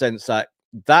in the sense that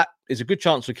is a good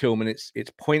chance for Kilman.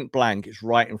 It's point blank. It's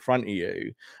right in front of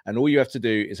you. And all you have to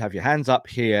do is have your hands up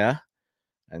here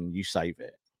and you save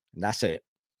it. And that's it.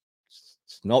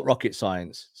 It's not rocket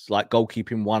science. It's like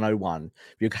goalkeeping 101.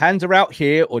 If your hands are out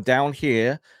here or down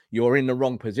here, you're in the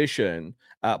wrong position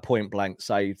at point blank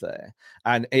save there.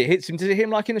 And it hits him. Did it hit him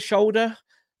like in the shoulder?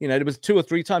 You know, there was 2 or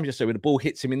 3 times yesterday where the ball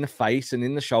hits him in the face and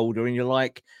in the shoulder. And you're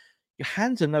like, your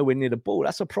hands are nowhere near the ball.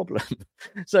 That's a problem.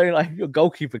 So, like, your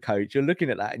goalkeeper coach, you're looking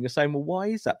at that and you're saying, well, why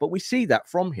is that? But we see that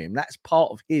from him. That's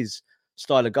part of his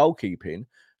style of goalkeeping. And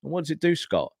what does it do,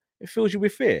 Scott? It fills you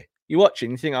with fear. You watch it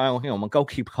and you think, oh, hang on, my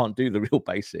goalkeeper can't do the real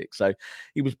basics. So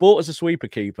he was bought as a sweeper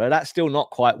keeper. That's still not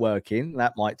quite working.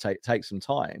 That might take some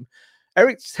time.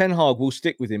 Erik ten Hag will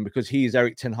stick with him because he is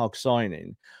Erik ten Hag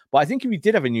signing. But I think if you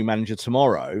did have a new manager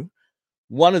tomorrow,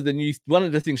 one of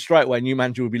the things straight away a new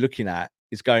manager will be looking at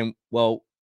is going, well,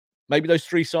 maybe those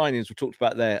 3 signings we talked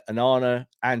about there, Onana,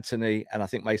 Antony, and I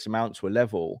think Mason Mount to a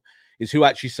level, is who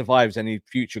actually survives any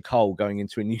future coal going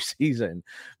into a new season,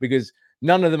 because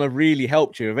none of them have really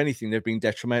helped you. If anything, they've been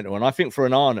detrimental. And I think for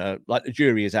Onana, like, the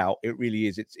jury is out. It really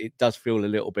is. It does feel a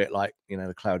little bit like, you know,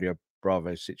 the Claudio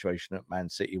Bravo situation at Man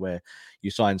City, where you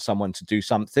sign someone to do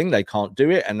something, they can't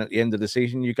do it, and at the end of the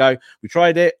season you go, we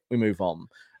tried it, we move on.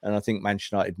 And I think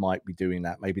Manchester United might be doing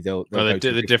that. Maybe they'll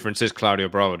the difference is Claudio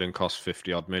Bravo didn't cost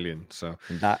 50 odd million. So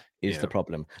and that is the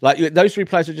problem. Like those 3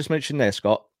 players I just mentioned there,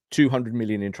 Scott, 200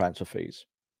 million in transfer fees.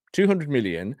 200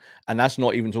 million, and that's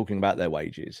not even talking about their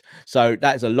wages. So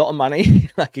that is a lot of money.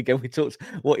 Like, again, we talked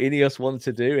what Ineos want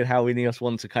to do and how Ineos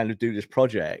want to kind of do this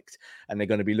project, and they're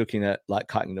going to be looking at like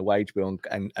cutting the wage bill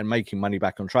and making money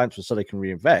back on transfer so they can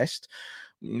reinvest.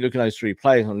 You look at those 3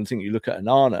 players, and I think you look at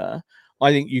Onana,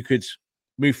 I think you could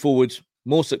move forward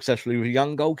more successfully with a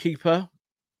young goalkeeper,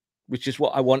 which is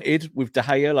what I wanted with De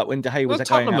Gea. Like, when De Gea was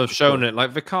Tottenham have shown it. Like,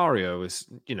 Vicario is,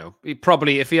 you know, he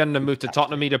probably, if he hadn't moved to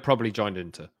Tottenham, he'd have probably joined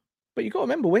Inter. But you got to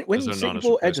remember when City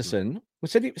bought Ederson,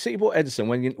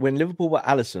 when Liverpool were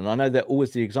Alisson, I know they're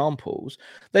always the examples.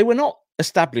 They were not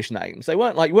established names. They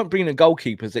weren't like, you weren't bringing in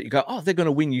goalkeepers that you go, oh, they're going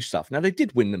to win you stuff. Now, they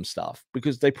did win them stuff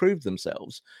because they proved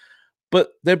themselves, but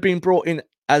they're being brought in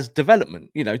as development,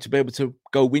 you know, to be able to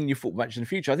go win your football match in the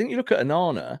future. I think you look at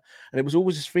Onana, and it was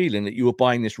always this feeling that you were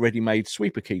buying this ready-made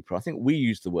sweeper keeper. I think we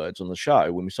used the words on the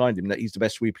show when we signed him that he's the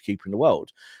best sweeper keeper in the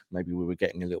world. Maybe we were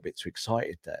getting a little bit too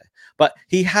excited there. But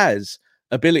he has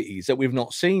abilities that we've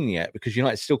not seen yet, because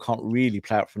United still can't really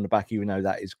play out from the back, even though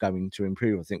that is going to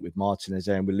improve, I think, with Martinez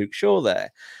there and with Luke Shaw there.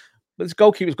 But this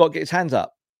goalkeeper's got to get his hands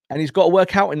up. And he's got to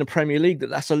work out in the Premier League that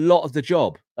that's a lot of the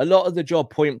job. A lot of the job,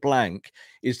 point blank,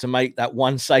 is to make that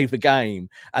one save a game.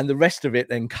 And the rest of it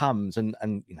then comes. And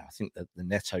you know, I think that the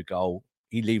Neto goal,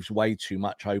 he leaves way too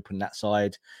much open that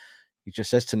side. He just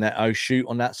says to Neto, shoot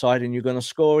on that side and you're going to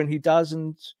score. And he does.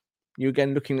 And you're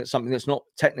again looking at something that's not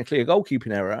technically a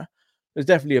goalkeeping error. There's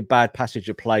definitely a bad passage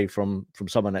of play from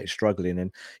someone that's struggling.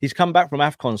 And he's come back from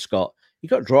AFCON, Scott. He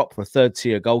got dropped for a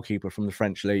 3rd-tier goalkeeper from the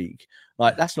French league.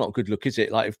 Like, that's not a good look, is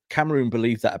it? Like, if Cameroon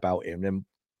believed that about him, then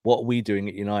what are we doing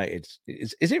at United?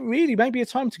 Is it really maybe a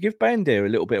time to give Bandir a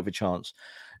little bit of a chance?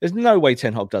 There's no way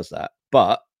Ten Hag does that.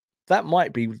 But that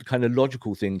might be the kind of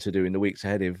logical thing to do in the weeks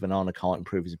ahead if Onana can't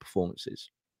improve his performances.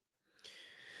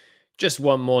 Just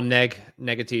one more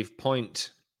negative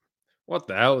point. What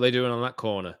the hell are they doing on that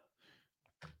corner?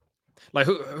 Like,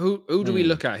 who do we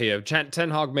look at here?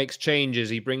 Ten Hag makes changes.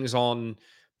 He brings on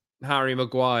Harry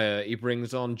Maguire. He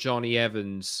brings on Johnny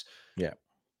Evans. Yeah.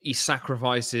 He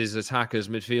sacrifices attackers,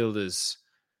 midfielders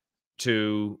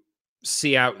to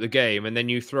see out the game. And then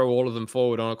you throw all of them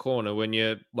forward on a corner when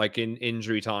you're like in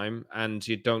injury time and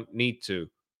you don't need to.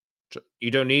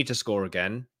 You don't need to score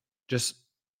again. Just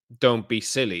don't be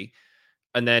silly.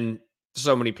 And then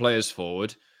so many players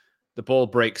forward. The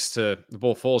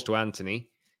ball falls to Antony.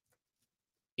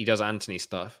 He does Antony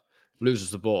stuff, loses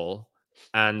the ball,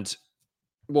 and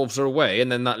Wolves are away.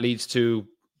 And then that leads to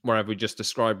wherever we just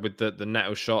described with the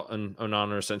Neto shot and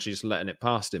Onana essentially just letting it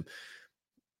past him.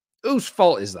 Whose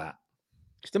fault is that?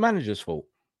 It's the manager's fault.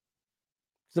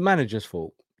 It's the manager's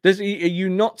fault. Are you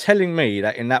not telling me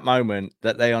that in that moment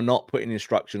that they are not putting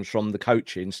instructions from the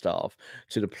coaching staff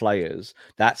to the players?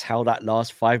 That's how that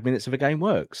last 5 minutes of a game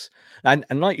works. And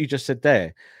like you just said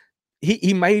there,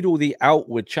 he made all the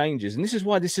outward changes. And this is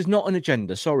why this is not an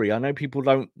agenda. Sorry, I know people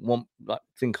don't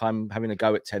think I'm having a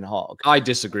go at Ten Hag. I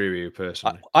disagree with you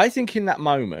personally. I think in that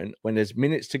moment, when there's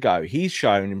minutes to go, he's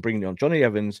shown in bringing on Johnny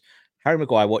Evans, Harry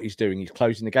Maguire, what he's doing, he's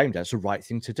closing the game down. It's the right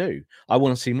thing to do. I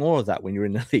want to see more of that when you're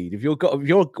in the lead. If you're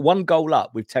 1 goal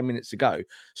up with 10 minutes to go,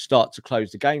 start to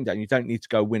close the game down. You don't need to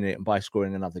go win it and by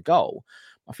scoring another goal.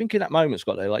 I think in that moment,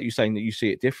 Scott, like you saying that you see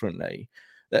it differently,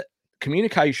 that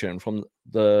communication from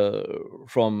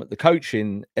the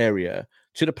coaching area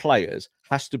to the players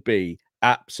has to be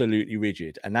absolutely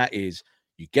rigid. And that is,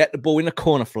 you get the ball in the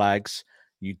corner flags,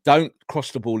 you don't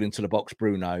cross the ball into the box,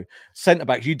 Bruno. Centre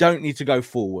backs, you don't need to go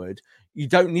forward. You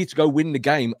don't need to go win the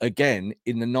game again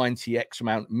in the 90x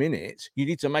amount of minutes. You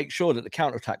need to make sure that the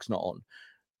counter attack's not on.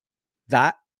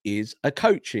 That is a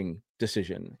coaching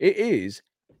decision. It is.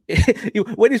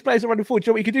 When his players are running forward, do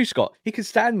you know what he can do, Scott? He can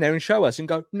stand there and show us and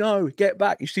go, no, get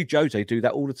back. You see Jose do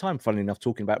that all the time. Funnily enough,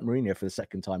 talking about Mourinho for the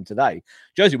second time today.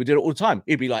 Jose would do it all the time.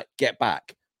 He'd be like, get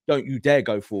back. Don't you dare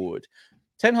go forward.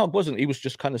 Ten Hag wasn't. He was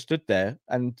just kind of stood there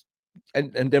and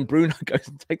then Bruno goes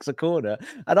and takes a corner.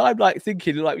 And I'm like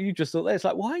thinking, like you just thought there, it's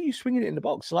like, why are you swinging it in the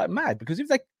box? It's like mad. Because if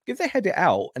they head it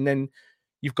out and then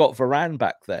you've got Varane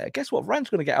back there, guess what? Varane's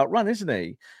going to get outrun, isn't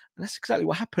he? And that's exactly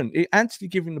what happened. Anthony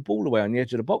giving the ball away on the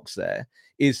edge of the box there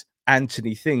is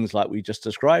Anthony things like we just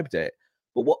described it.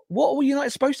 But what were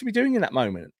United supposed to be doing in that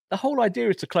moment? The whole idea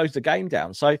is to close the game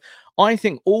down. So I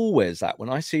think always that when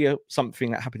I see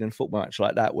something that happened in a football match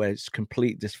like that, where it's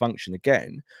complete dysfunction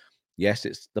again, yes,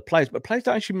 it's the players, but players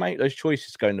don't actually make those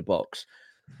choices to go in the box.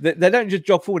 They don't just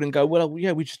jog forward and go, well,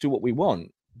 yeah, we just do what we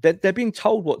want. They're being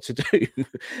told what to do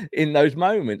in those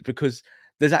moments because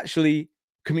there's actually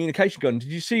communication going. Did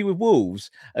you see with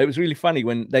Wolves? It was really funny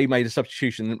when they made a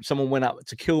substitution. Someone went up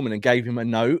to Kilman and gave him a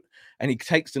note, and he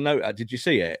takes the note out. Did you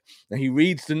see it? And he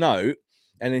reads the note,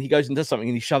 and then he goes and does something,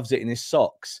 and he shoves it in his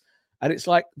socks. And it's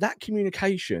like that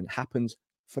communication happens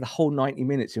for the whole 90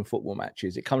 minutes in football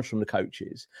matches. It comes from the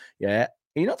coaches. Yeah.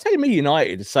 You're not telling me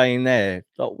United are saying there,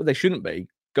 oh, well, they shouldn't be,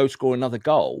 go score another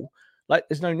goal. Like,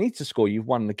 there's no need to score. You've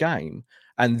won the game.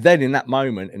 And then in that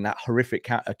moment, in that horrific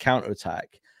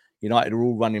counter-attack, United are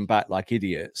all running back like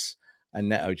idiots. And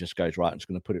Neto just goes, right, I'm just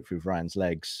going to put it through Varane's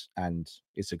legs. And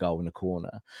it's a goal in the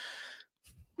corner.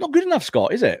 Not good enough,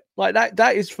 Scott, is it? Like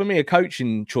that is, for me, a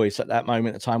coaching choice at that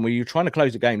moment of time where you're trying to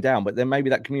close the game down, but then maybe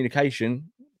that communication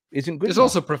isn't good. There's enough.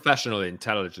 Also professional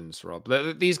intelligence, Rob.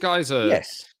 These guys are...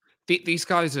 Yes. These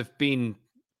guys have been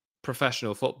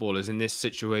professional footballers in this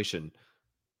situation.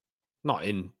 Not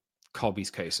in Kobbie's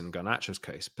case and Garnacho's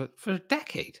case, but for a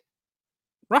decade.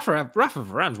 Rafa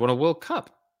Varane's won a World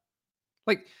Cup.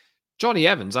 Like, Johnny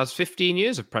Evans has 15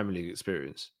 years of Premier League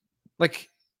experience. Like,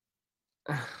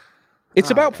 it's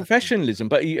about professionalism.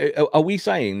 But are we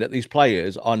saying that these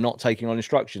players are not taking on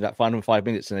instructions that final 5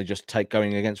 minutes and they just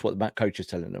going against what the coach is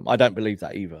telling them? I don't believe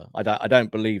that either. I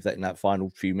don't believe that in that final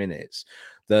few minutes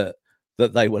that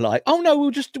they were like, oh no,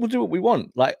 we'll do what we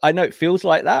want. Like, I know it feels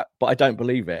like that, but I don't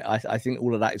believe it. I think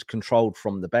all of that is controlled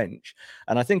from the bench.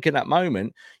 And I think in that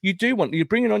moment, you're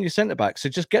bringing on your centre back. So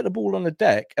just get the ball on the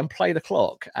deck and play the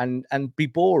clock and be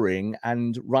boring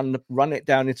and run it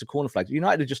down into corner flags.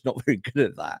 United are just not very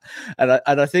good at that.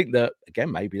 And I think that,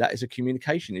 again, maybe that is a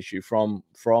communication issue from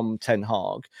Ten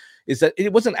Hag. Is that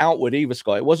it wasn't outward either,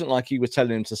 Scott. It wasn't like he was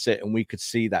telling him to sit and we could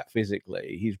see that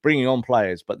physically. He's bringing on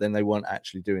players, but then they weren't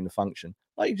actually doing the function.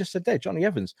 Like you just said there, Johnny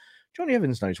Evans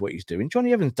knows what he's doing.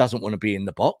 Johnny Evans doesn't want to be in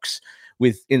the box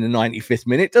in the 95th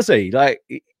minute, does he? Like,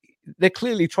 they're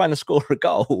clearly trying to score a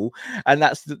goal, and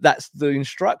that's the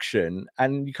instruction.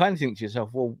 And you kind of think to yourself,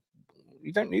 well,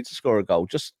 you don't need to score a goal.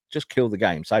 Just kill the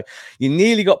game. So you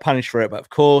nearly got punished for it, but of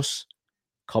course,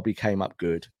 Kobbie came up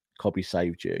good. Kobbie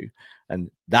saved you. And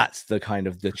that's the kind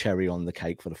of the cherry on the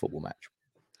cake for the football match.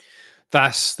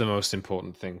 That's the most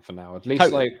important thing for now. At least,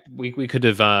 totally. Like we could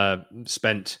have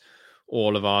spent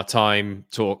all of our time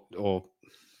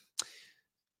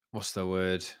what's the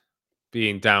word?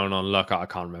 Being down on luck. I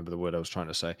can't remember the word I was trying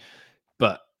to say.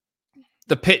 But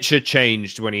the picture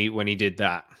changed when he did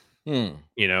that. And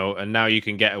now you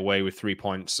can get away with 3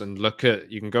 points and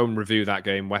you can go and review that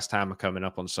game. West Ham are coming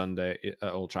up on Sunday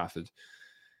at Old Trafford.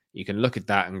 You can look at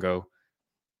that and go,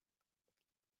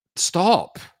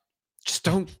 stop. Just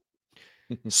don't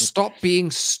stop being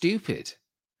stupid.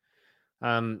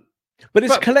 But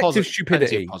it's collective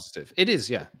stupidity. Positive. It is,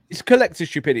 yeah. It's collective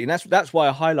stupidity. And that's why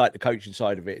I highlight the coaching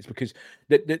side of it. It's because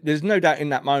there's no doubt in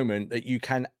that moment that you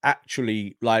can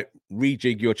actually like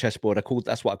rejig your chessboard.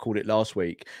 That's what I called it last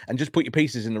week. And just put your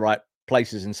pieces in the right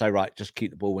places and say, right, just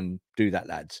keep the ball and do that,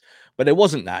 lads. But there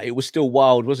wasn't that. It was still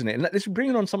wild, wasn't it? And this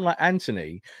bringing on someone like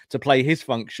Anthony to play his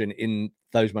function in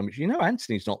those moments.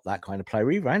 Anthony's not that kind of player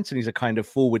either. Anthony's a kind of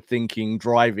forward-thinking,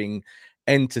 driving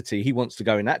entity. He wants to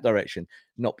go in that direction.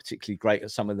 Not particularly great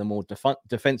at some of the more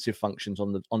defensive functions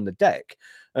on the deck.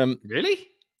 Really?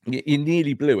 You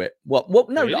nearly blew it. What?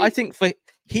 No, Really? I think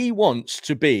he wants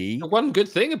to be. The one good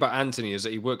thing about Anthony is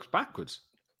that he works backwards.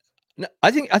 No,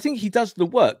 I think he does the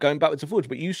work going backwards and forwards,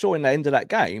 but you saw in the end of that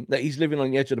game that he's living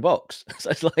on the edge of the box. So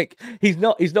it's like he's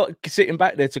not sitting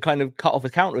back there to kind of cut off a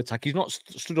counter attack. He's not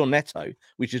stood on Neto,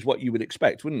 which is what you would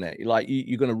expect, wouldn't it? Like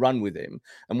you're going to run with him.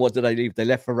 And what do they leave? They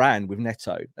left Varane with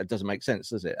Neto. That doesn't make sense,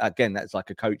 does it? Again, that's like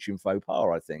a coaching faux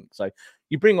pas, I think. So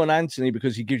you bring on Anthony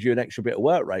because he gives you an extra bit of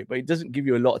work rate, but he doesn't give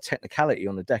you a lot of technicality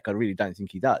on the deck. I really don't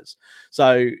think he does.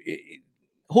 So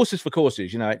horses for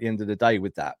courses, at the end of the day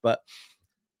with that. But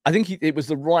I think it was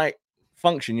the right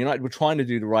function. United were trying to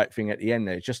do the right thing at the end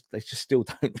there. They just still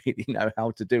don't really know how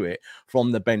to do it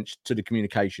from the bench to the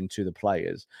communication to the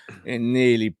players. It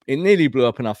nearly blew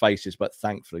up in our faces, but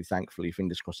thankfully,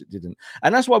 fingers crossed it didn't.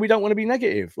 And that's why we don't want to be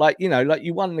negative. Like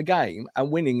you won the game,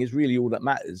 and winning is really all that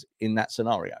matters in that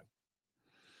scenario.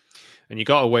 And you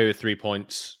got away with 3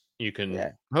 points. You can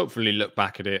hopefully look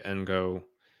back at it and go,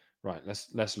 right,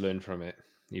 let's learn from it.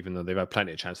 Even though they've had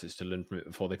plenty of chances to learn from it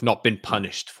before, they've not been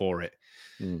punished for it.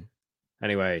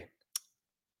 Anyway,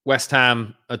 West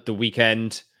Ham at the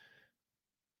weekend,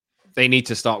 they need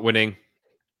to start winning.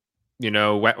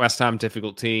 West Ham,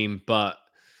 difficult team, but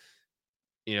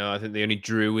I think they only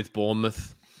drew with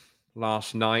Bournemouth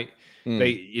last night.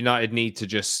 United need to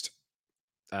just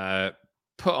put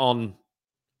on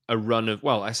a run of,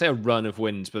 I say a run of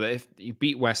wins, but if you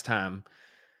beat West Ham,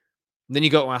 then you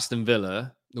go to Aston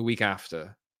Villa the week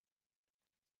after.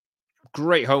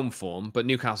 Great home form, but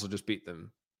Newcastle just beat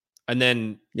them. And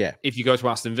then if you go to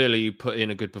Aston Villa, you put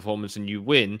in a good performance and you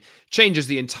win, changes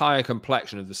the entire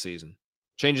complexion of the season.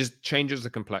 Changes the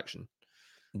complexion.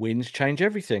 Wins change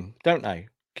everything, don't they?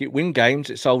 Win games,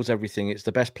 it solves everything. It's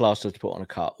the best plaster to put on a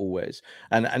cut always.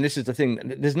 And this is the thing.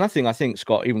 There's nothing, I think,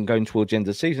 Scott, even going towards the end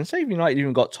of the season. Say if United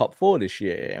even got top 4 this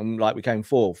year and we came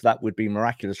 4th, that would be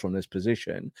miraculous from this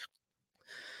position.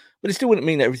 But it still wouldn't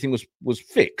mean that everything was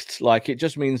fixed. Like, it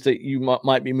just means that you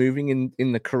might be moving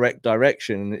in the correct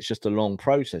direction, and it's just a long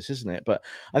process, isn't it? But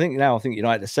I think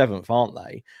United are 7th, aren't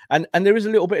they? And there is a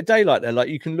little bit of daylight there. Like,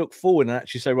 you can look forward and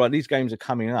actually say, right, these games are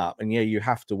coming up, and you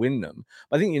have to win them.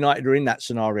 But I think United are in that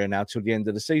scenario now till the end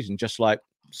of the season, just like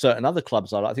certain other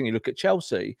clubs are. I think you look at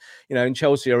Chelsea, and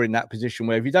Chelsea are in that position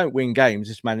where if you don't win games,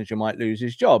 this manager might lose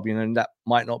his job, and that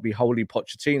might not be wholly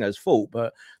Pochettino's fault,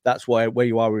 but that's where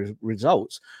you are with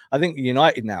results. I think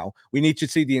United now, we need to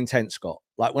see the intent, Scott.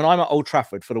 Like when I'm at Old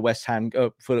Trafford for the West Ham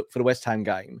for the West Ham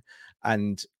game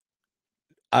and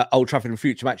at Old Trafford in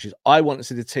future matches, I want to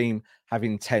see the team have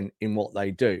intent in what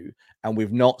they do. And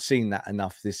we've not seen that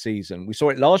enough this season. We saw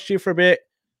it last year for a bit.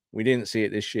 We didn't see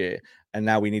it this year. And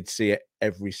now we need to see it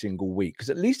every single week. Because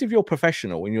at least if you're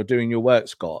professional and you're doing your work,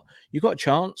 Scott, you've got a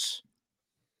chance.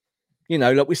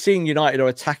 Like we're seeing United are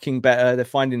attacking better. They're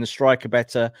finding the striker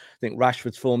better. I think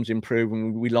Rashford's form's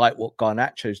improving. We like what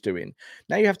Garnacho's doing.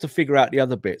 Now you have to figure out the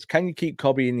other bits. Can you keep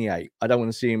Kobbie in the 8? I don't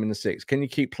want to see him in the 6. Can you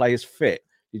keep players fit?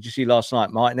 Did you see last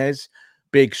night, Martinez?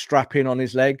 Big strapping on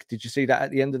his leg. Did you see that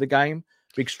at the end of the game?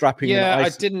 Big strapping. Yeah, I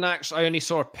didn't actually. I only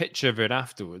saw a picture of it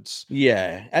afterwards.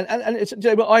 Yeah, and it's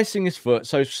but icing his foot,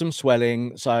 so some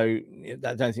swelling. So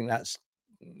I don't think that's.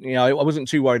 I wasn't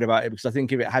too worried about it because I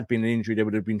think if it had been an injury, they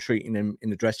would have been treating him in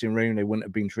the dressing room. They wouldn't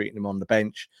have been treating him on the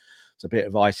bench. It's a bit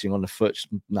of icing on the foot,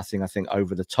 nothing I think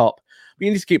over the top. But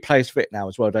you need to keep players fit now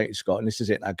as well, don't you, Scott? And this is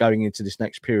it now going into this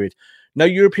next period. No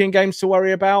European games to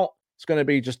worry about. It's going to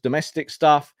be just domestic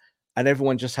stuff. And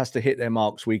everyone just has to hit their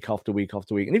marks week after week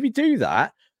after week. And if you do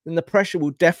that, then the pressure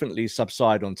will definitely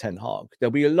subside on Ten Hag.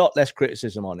 There'll be a lot less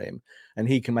criticism on him, and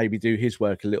he can maybe do his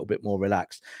work a little bit more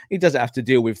relaxed. He doesn't have to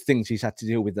deal with things he's had to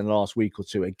deal with in the last week or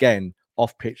two. Again,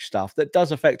 off-pitch stuff that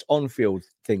does affect on-field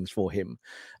things for him.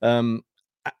 And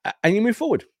you move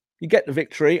forward. You get the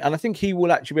victory, and I think he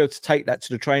will actually be able to take that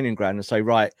to the training ground and say,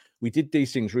 right, we did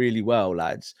these things really well,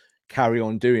 lads. Carry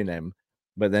on doing them.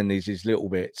 But then there's these little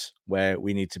bits where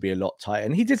we need to be a lot tighter.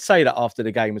 And he did say that after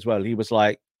the game as well. He was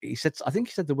like, I think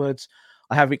he said the words,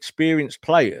 I have experienced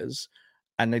players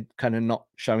and they're kind of not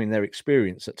showing their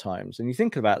experience at times. And you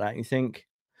think about that and you think,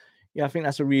 I think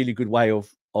that's a really good way of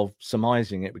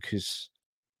surmising it because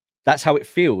that's how it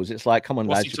feels. It's like, come on,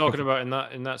 What's lads. he talking about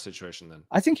in that situation then?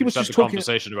 I think he was just talking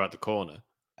conversation about the corner.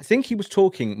 I think he was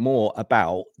talking more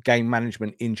about game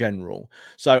management in general.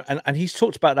 So, and he's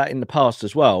talked about that in the past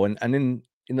as well. And in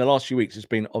the last few weeks, it's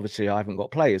been obviously I haven't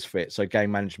got players fit, so game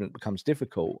management becomes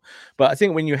difficult. But I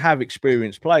think when you have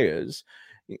experienced players,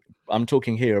 I'm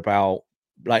talking here about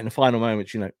like in the final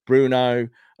moments, Bruno,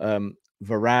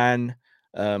 Varane.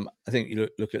 I think you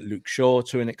look at Luke Shaw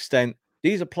to an extent.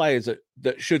 These are players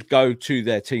that should go to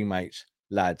their teammates,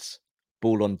 lads,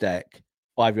 ball on deck.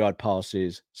 5-yard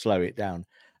passes, slow it down.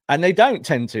 And they don't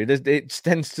tend to. It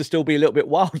tends to still be a little bit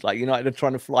wild, like United are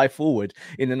trying to fly forward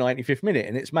in the 95th minute,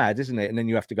 and it's mad, isn't it? And then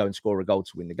you have to go and score a goal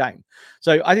to win the game.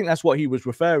 So I think that's what he was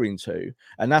referring to,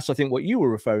 and that's I think what you were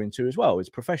referring to as well. Is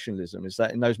professionalism. Is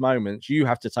that in those moments you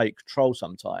have to take control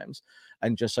sometimes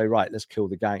and just say, right, let's kill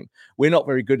the game. We're not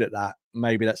very good at that.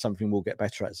 Maybe that's something we'll get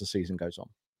better at as the season goes on.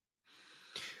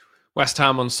 West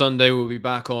Ham on Sunday. We'll be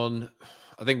back on,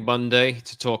 I think, Monday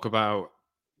to talk about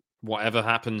whatever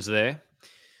happens there.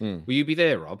 Will you be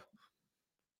there, Rob?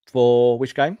 For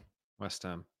which game? West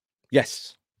Ham.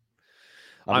 Yes.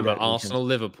 I'm at Arsenal,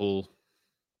 Liverpool.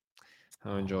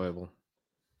 How enjoyable.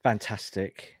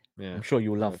 Fantastic. Yeah. I'm sure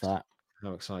you'll love that.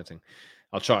 How exciting.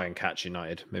 I'll try and catch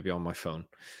United, maybe on my phone.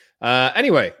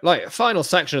 Anyway, final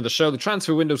section of the show. The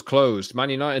transfer window's closed. Man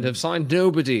United have signed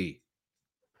nobody.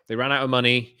 They ran out of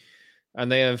money,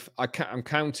 and they have, I'm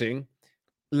counting,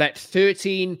 let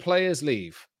 13 players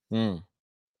leave.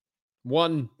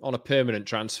 One on a permanent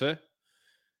transfer.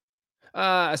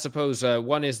 I suppose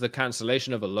one is the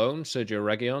cancellation of a loan, Sergio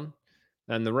Reguilon,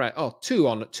 and the rest. Two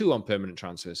on permanent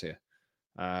transfers here.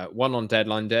 One on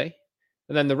deadline day,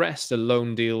 and then the rest are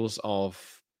loan deals of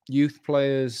youth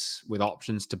players with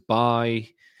options to buy.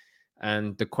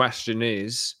 And the question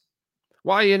is,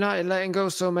 why are United letting go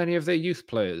so many of their youth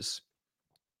players?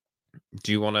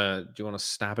 Do you want to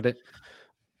stab at it?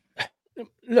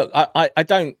 Look, I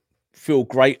don't feel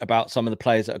great about some of the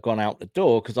players that have gone out the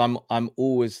door, because I'm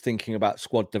always thinking about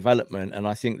squad development, and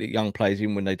I think that young players,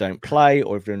 even when they don't play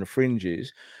or if they're in the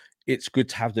fringes, it's good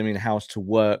to have them in house to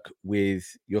work with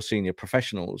your senior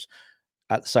professionals.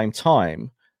 At the same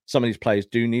time, some of these players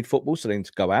do need football, so they need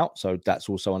to go out. So that's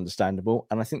also understandable.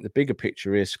 And I think the bigger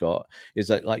picture is, Scott, is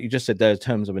that, like you just said there, in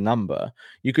terms of a number,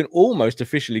 you can almost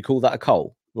officially call that a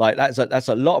cull. Like that's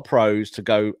a lot of pros to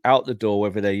go out the door,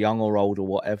 whether they're young or old or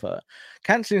whatever.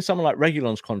 Cancelling someone like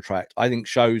Reguilon's contract, I think,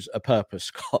 shows a purpose,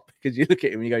 Scott, because you look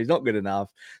at him and you go, he's not good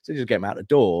enough, so just get him out the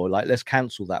door. Like, let's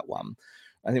cancel that one.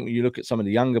 I think when you look at some of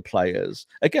the younger players,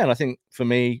 again, I think for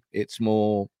me, it's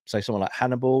more, say, someone like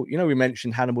Hannibal. You know, we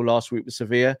mentioned Hannibal last week with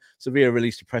Sevilla. Sevilla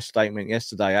released a press statement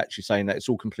yesterday actually saying that it's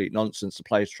all complete nonsense. The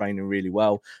players training really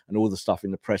well, and all the stuff in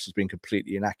the press has been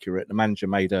completely inaccurate. The manager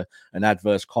made an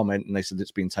adverse comment, and they said it's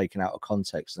been taken out of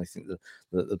context. And I think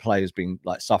that the player's been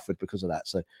suffered because of that.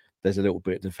 So there's a little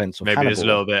bit of defense of maybe Hannibal. There's a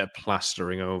little bit of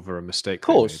plastering over a mistake. Of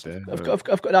course,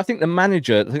 I think the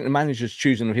manager's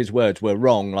choosing of his words were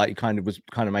wrong. Like, he was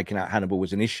making out Hannibal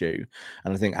was an issue,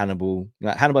 and I think Hannibal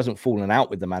hasn't fallen out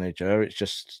with the manager. It's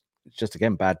just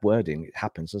again bad wording. It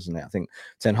happens, doesn't it? I think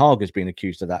Ten Hag has been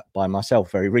accused of that by myself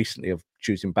very recently, of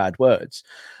choosing bad words.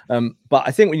 But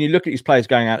I think when you look at these players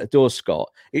going out the door,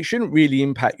 Scott, it shouldn't really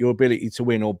impact your ability to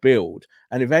win or build.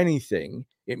 And if anything,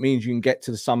 it means you can get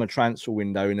to the summer transfer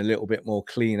window in a little bit more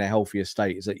cleaner, healthier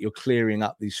state, is that you're clearing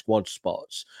up these squad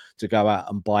spots to go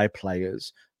out and buy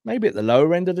players, maybe at the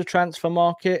lower end of the transfer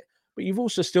market. But you've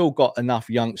also still got enough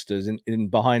youngsters in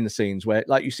behind the scenes where,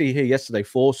 like you see here yesterday,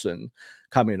 Forson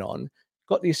coming on,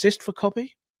 got the assist for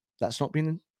Kobbie. That's not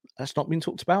been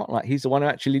talked about. Like, he's the one who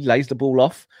actually lays the ball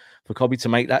off for Kobbie to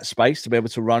make that space to be able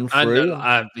to run through.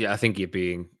 I think you're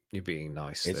being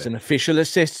nice. It's an official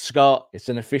assist, Scott. It's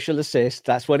an official assist.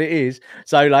 That's what it is.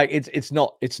 So, like, it's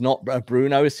not a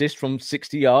Bruno assist from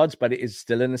 60 yards, but it is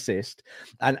still an assist.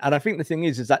 And I think the thing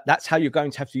is that that's how you're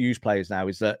going to have to use players now,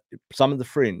 is that some of the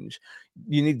fringe,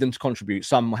 you need them to contribute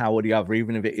somehow or the other,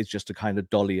 even if it is just a kind of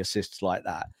dolly assists like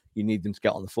that. You need them to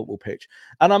get on the football pitch.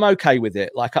 And I'm okay with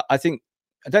it. Like, I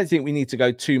don't think we need to go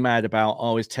too mad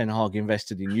about, is Ten Hag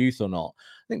invested in youth or not?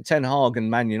 I think Ten Hag and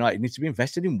Man United need to be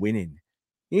invested in winning.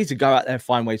 You need to go out there and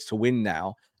find ways to win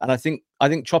now. And I think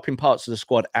chopping parts of the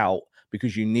squad out,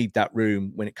 because you need that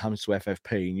room when it comes to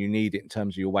FFP, and you need it in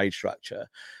terms of your wage structure,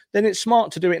 then it's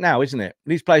smart to do it now, isn't it?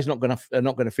 These players are not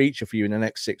going to feature for you in the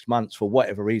next 6 months for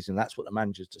whatever reason. That's what the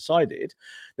manager's decided.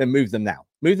 Then move them now.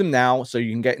 Move them now so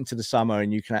you can get into the summer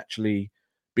and you can actually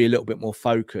be a little bit more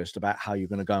focused about how you're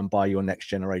going to go and buy your next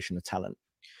generation of talent.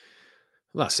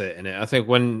 That's it, innit? I think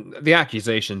when the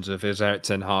accusations of Eric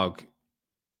Ten Hag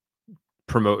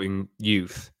promoting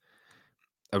youth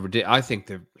are ridiculous, I think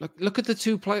they're look at the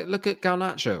two players. Look at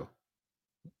Garnacho.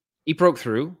 He broke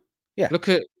through. Yeah. Look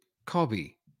at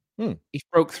Kobbie. He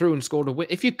broke through and scored a win.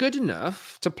 If you're good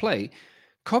enough to play,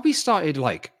 Kobbie started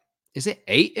is it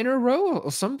 8 in a row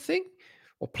or something,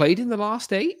 or played in the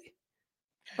last 8?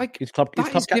 Like, he's club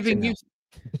captain you.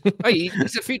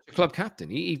 He's a future club captain.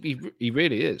 He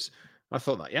really is. I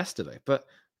thought that yesterday. But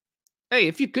hey,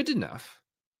 if you're good enough,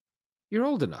 you're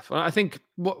old enough. I think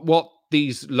what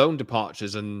these loan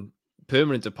departures and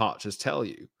permanent departures tell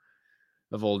you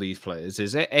of all these players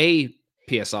is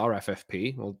PSR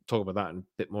FFP. We'll talk about that a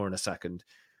bit more in a second.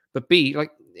 But B,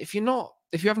 like if you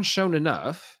haven't shown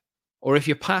enough, or if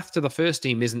your path to the first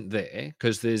team isn't there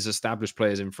because there's established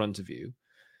players in front of you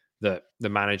that the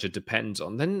manager depends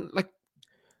on, then like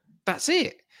that's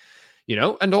it, you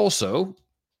know. And also,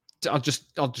 I'll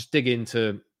just dig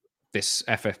into this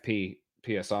FFP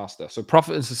PSR stuff. So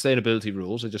profit and sustainability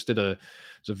rules. I just did a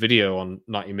video on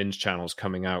 90 Min's channels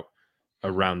coming out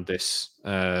around this,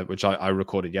 which I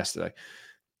recorded yesterday.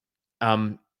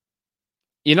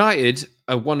 United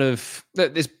are one of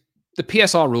the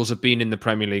PSR rules have been in the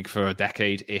Premier League for a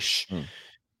decade-ish.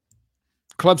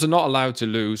 Clubs are not allowed to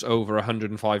lose over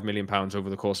 £105 million over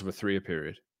the course of a 3-year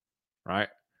period, right?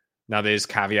 Now, there's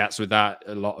caveats with that.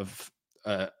 A lot of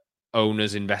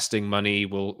owners investing money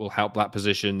will help that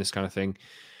position, this kind of thing.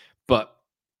 But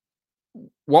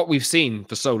what we've seen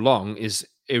for so long is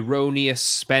erroneous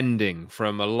spending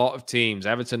from a lot of teams.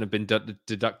 Everton have been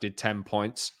deducted 10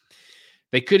 points.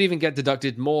 They could even get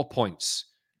deducted more points.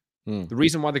 The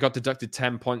reason why they got deducted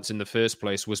 10 points in the first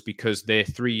place was because their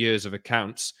 3 years of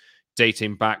accounts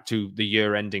dating back to the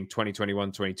year ending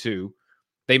 2021-22,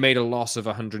 they made a loss of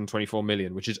 124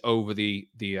 million, which is over the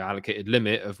allocated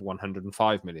limit of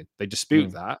 105 million. They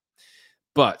dispute that,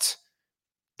 but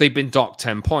they've been docked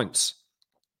 10 points.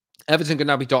 Everton can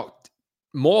now be docked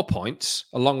more points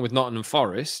along with Nottingham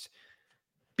Forest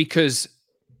because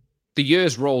the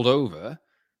years rolled over.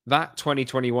 That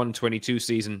 2021-22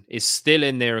 season is still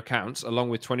in their accounts along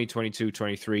with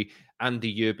 2022-23 and the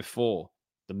year before,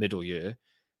 the middle year.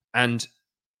 And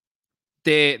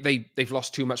they've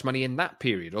lost too much money in that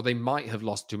period, or they might have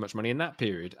lost too much money in that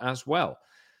period as well.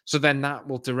 So then that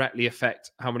will directly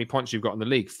affect how many points you've got in the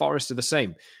league. Forest are the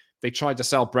same. They tried to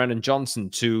sell Brennan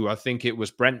Johnson to, I think it was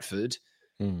Brentford,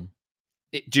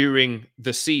 during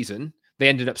the season. They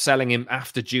ended up selling him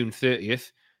after June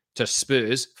 30th to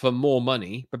Spurs for more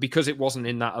money. But because it wasn't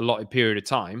in that allotted period of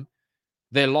time,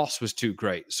 their loss was too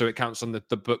great. So it counts on the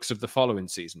books of the following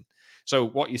season. So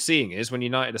what you're seeing is when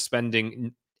United are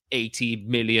spending 80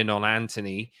 million on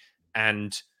Anthony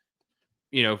and,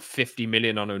 50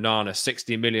 million on Onana,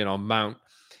 60 million on Mount,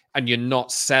 and you're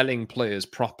not selling players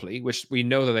properly, which we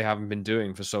know that they haven't been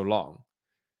doing for so long,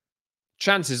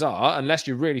 chances are, unless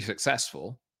you're really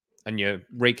successful and you're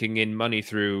raking in money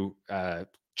through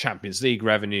Champions League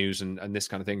revenues and this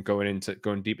kind of thing,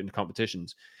 going deep into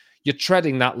competitions, you're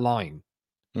treading that line.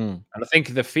 And I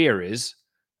think the fear is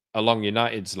along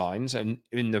United's lines and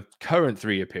in the current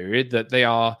 3-year period that they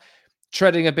are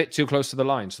treading a bit too close to the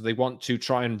line. So they want to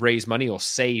try and raise money or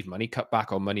save money, cut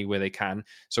back on money where they can.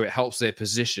 So it helps their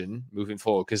position moving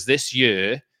forward. Because this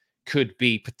year could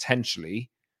be potentially,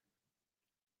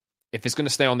 if it's going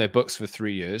to stay on their books for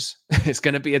 3 years, it's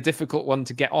going to be a difficult one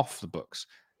to get off the books,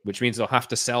 which means they'll have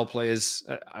to sell players.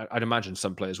 I'd imagine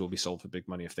some players will be sold for big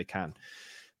money if they can.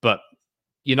 But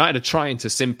United are trying to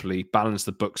simply balance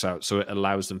the books out so it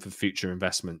allows them for future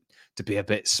investment to be a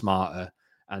bit smarter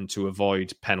and to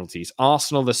avoid penalties.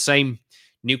 Arsenal, the same.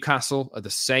 Newcastle are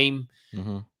the same.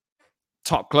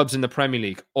 Top clubs in the Premier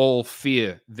League all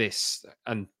fear this.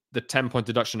 And the 10-point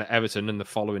deduction at Everton and the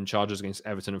following charges against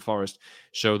Everton and Forest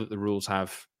show that the rules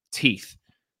have teeth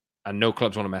and no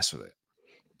clubs want to mess with it.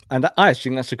 And I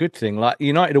think that's a good thing. Like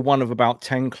United are one of about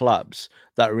 10 clubs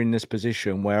that are in this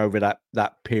position where over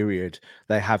that period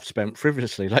they have spent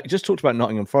frivolously. Like you just talked about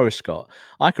Nottingham Forest, Scott.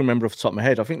 I can remember off the top of my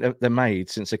head, I think they're made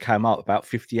since they came up about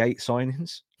 58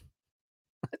 signings.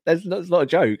 That's not a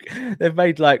joke. They've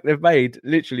made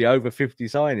literally over 50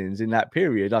 signings in that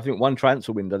period. I think one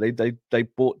transfer window they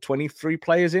bought 23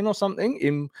 players in or something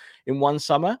in one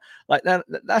summer. Like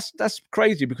that's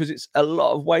crazy because it's a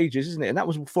lot of wages, isn't it? And that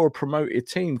was for a promoted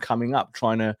team coming up,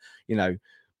 trying to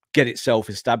get itself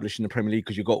established in the Premier League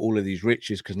because you've got all of these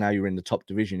riches because now you're in the top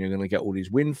division, you're going to get all these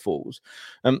windfalls.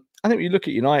 I think when you look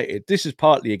at United, this is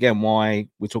partly, again, why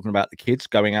we're talking about the kids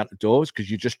going out the doors because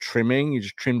you're just trimming, you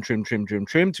just trim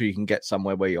till you can get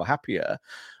somewhere where you're happier.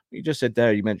 You just said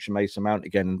there, you mentioned Mason Mount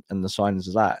again and the signings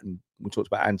of that. And we talked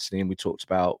about Anthony and we talked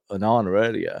about Onana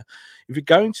earlier. If you're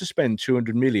going to spend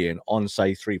 200 million on,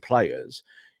 say, 3 players,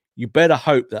 you better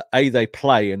hope that A, they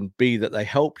play and B, that they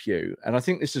help you. And I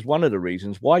think this is one of the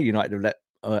reasons why United have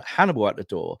let Hannibal out the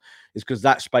door is because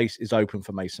that space is open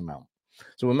for Mason Mount.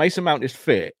 So when Mason Mount is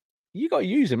fit, you got to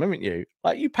use him, haven't you?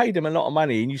 Like you paid him a lot of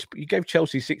money and you gave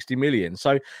Chelsea 60 million.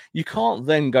 So you can't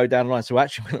then go down the line. So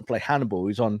actually I'm going to play Hannibal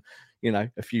who's on,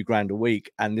 a few grand a week.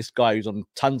 And this guy who's on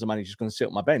tons of money is just going to sit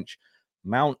on my bench.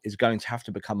 Mount is going to have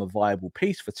to become a viable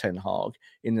piece for Ten Hag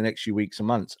in the next few weeks and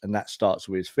months. And that starts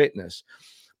with his fitness.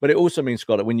 But it also means,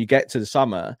 Scott, that when you get to the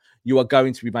summer, you are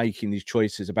going to be making these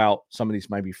choices about some of these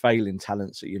maybe failing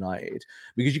talents at United,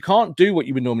 because you can't do what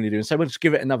you would normally do and say, well, just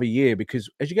give it another year, because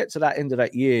as you get to that end of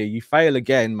that year, you fail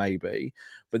again, maybe,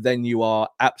 but then you are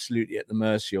absolutely at the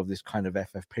mercy of this kind of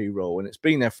FFP rule. And it's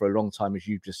been there for a long time, as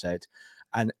you've just said.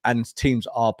 And teams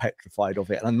are petrified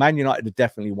of it. And Man United are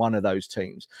definitely one of those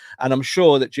teams. And I'm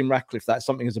sure that Jim Ratcliffe, that's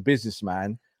something as a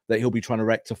businessman that he'll be trying to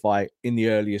rectify in the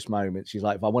earliest moments. He's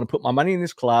like, if I want to put my money in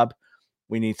this club,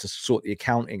 we need to sort the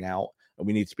accounting out, and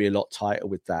we need to be a lot tighter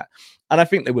with that. And I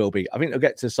think they will be. I think they'll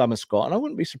get to the summer, Scott. And I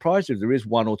wouldn't be surprised if there is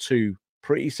one or two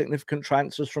pretty significant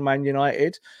transfers from Man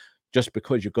United, just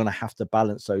because you're going to have to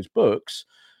balance those books.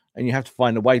 And you have to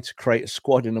find a way to create a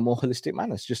squad in a more holistic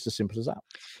manner. It's just as simple as that.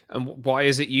 And why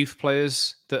is it youth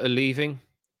players that are leaving?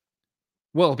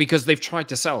 Well, because they've tried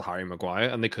to sell Harry Maguire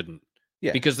and they couldn't.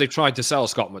 Yeah. Because they've tried to sell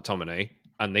Scott McTominay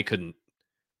and they couldn't.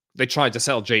 They tried to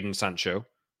sell Jadon Sancho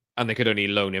and they could only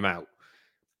loan him out.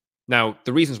 Now,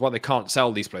 the reasons why they can't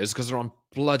sell these players is because they're on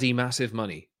bloody massive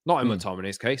money. Not in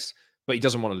McTominay's case, but he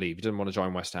doesn't want to leave. He doesn't want to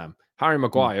join West Ham. Harry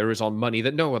Maguire is on money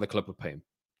that no other club would pay him.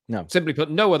 No. Simply put,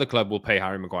 no other club will pay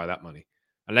Harry Maguire that money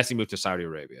unless he moved to Saudi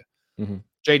Arabia.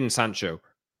 Jadon Sancho,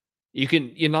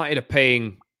 United are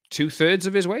paying 2/3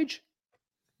 of his wage.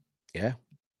 Yeah,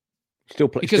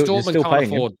 because Dortmund can't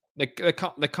afford.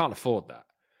 They can't afford that.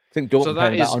 I think Dortmund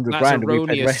paying about 100 grand and we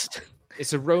paid the rest.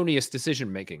 It's erroneous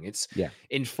decision making. It's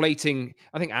inflating.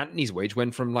 I think Anthony's wage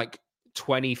went from like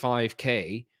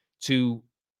 25k to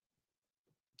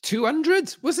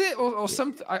 200, was it, or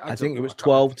something? I think it was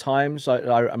 12 times.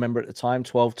 I remember at the time,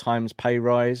 12 times pay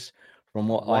rise from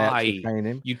what I actually paying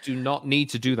him. You do not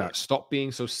need to do that. Stop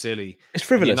being so silly. It's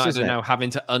frivolous. United isn't are it? now having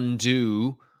to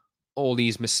undo all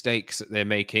these mistakes that they're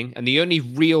making, and the only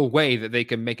real way that they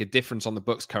can make a difference on the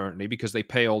books currently, because they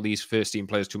pay all these first team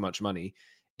players too much money,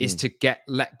 is to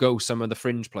let go some of the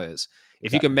fringe players.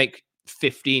 If you can make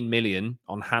 15 million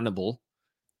on Hannibal,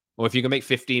 or if you can make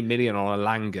 15 million on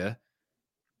Alanga,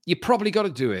 you probably got to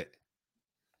do it.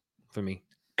 For me,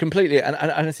 completely. And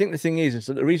I think the thing is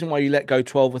that the reason why you let go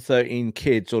 12 or 13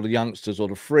 kids or the youngsters or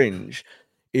the fringe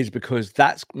is because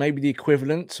that's maybe the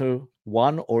equivalent to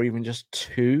one or even just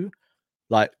two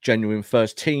like genuine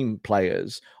first team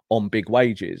players on big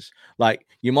wages. Like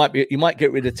you might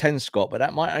get rid of 10, Scott, but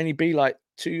that might only be like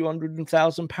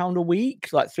 £200,000 a week,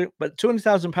 but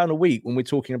 £200,000 a week when we're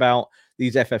talking about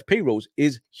these FFP rules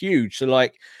is huge. So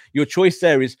like your choice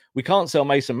there is, we can't sell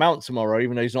Mason Mount tomorrow,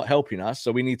 even though he's not helping us.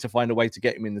 So we need to find a way to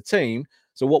get him in the team.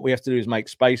 So what we have to do is make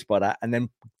space by that and then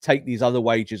take these other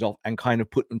wages off and kind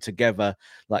of put them together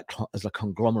like as a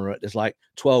conglomerate. There's like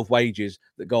 12 wages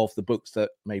that go off the books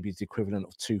that maybe is the equivalent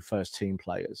of 2 first team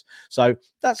players. So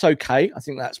that's okay. I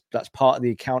think that's part of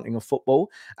the accounting of football.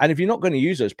 And if you're not going to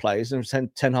use those players, and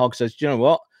Ten Hag says, do you know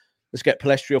what? Let's get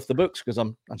Pellistri off the books because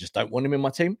I just don't want him in my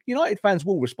team. United fans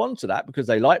will respond to that because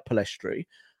they like Pellistri.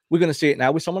 We're going to see it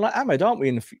now with someone like Ahmed, aren't we,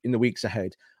 in the weeks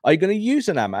ahead? Are you going to use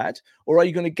an Ahmed, or are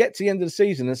you going to get to the end of the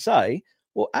season and say,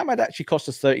 well, Ahmed actually cost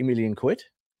us 30 million quid?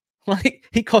 Like,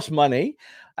 he costs money,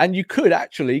 and you could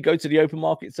actually go to the open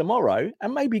market tomorrow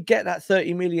and maybe get that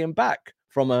 30 million back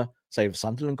from say, if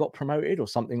Sunderland got promoted or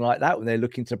something like that, when they're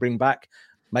looking to bring back,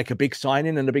 make a big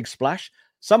signing and a big splash.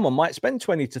 Someone might spend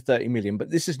 20 to 30 million,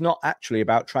 but this is not actually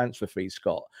about transfer fees,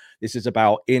 Scott. This is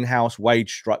about in-house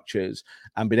wage structures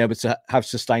and being able to have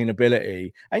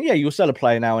sustainability. And yeah, you'll sell a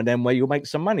player now and then where you'll make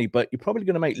some money, but you're probably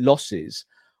going to make losses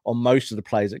on most of the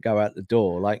players that go out the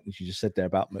door. Like you just said there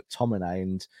about McTominay,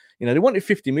 and they wanted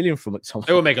 50 million from McTominay.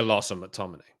 They will make a loss on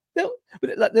McTominay.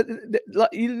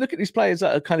 Like, you look at these players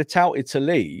that are kind of touted to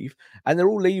leave, and they're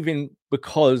all leaving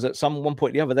because at one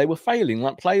point or the other they were failing.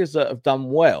 Like players that have done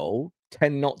well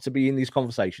tend not to be in these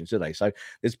conversations, do they? So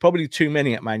there's probably too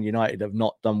many at Man United that have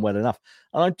not done well enough.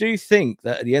 And I do think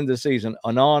that at the end of the season,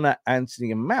 Onana,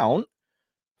 Anthony, and Mount,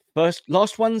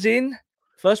 last one's in,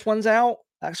 first one's out.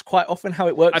 That's quite often how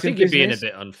it works. I think you're being a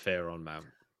bit unfair on Mount.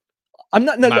 I'm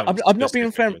not being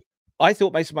unfair. I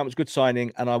thought Mason Mount was a good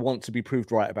signing, and I want to be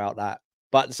proved right about that.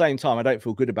 But at the same time, I don't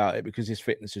feel good about it because his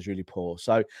fitness is really poor.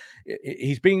 So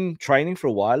he's been training for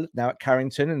a while now at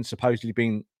Carrington and supposedly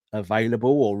been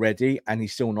available already, and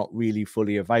he's still not really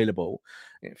fully available.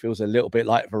 It feels a little bit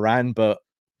like Varane, but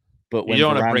when you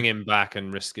don't want to bring him back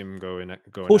and risk him going. Of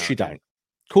course you don't.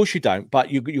 Of course you don't. But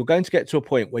you're going to get to a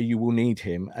point where you will need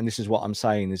him, and this is what I'm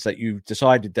saying: is that you've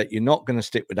decided that you're not going to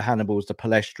stick with the Hannibals, the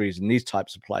Pellistris, and these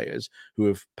types of players who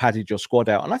have padded your squad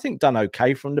out, and I think done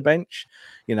okay from the bench.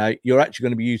 You're actually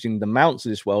going to be using the Mounts of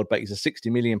this world, but he's a £60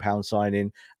 million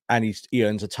signing. and he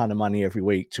earns a ton of money every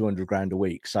week, 200 grand a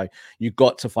week. So you've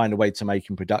got to find a way to make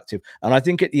him productive. And I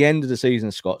think at the end of the season,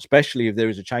 Scott, especially if there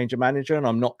is a change of manager, and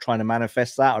I'm not trying to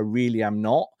manifest that, I really am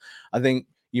not. I think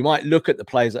you might look at the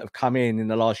players that have come in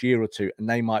the last year or two, and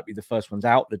they might be the first ones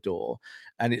out the door.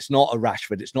 And it's not a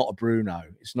Rashford, it's not a Bruno,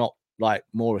 it's not like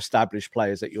more established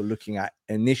players that you're looking at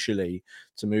initially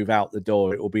to move out the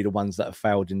door. It will be the ones that have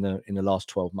failed in the last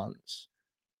 12 months.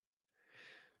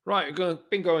 Right, we've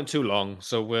been going too long,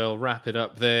 so we'll wrap it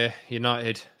up there.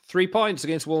 United 3 points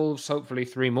against Wolves, hopefully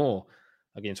 3 more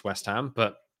against West Ham,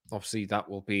 but obviously that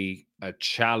will be a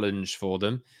challenge for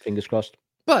them. Fingers crossed.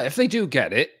 But if they do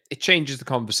get it, it changes the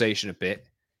conversation a bit.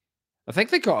 I think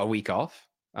they got a week off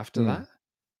after that.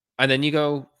 And then you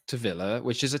go to Villa,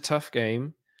 which is a tough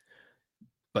game.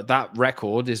 But that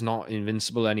record is not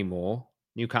invincible anymore.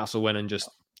 Newcastle went and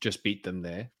just beat them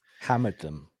there. Hammered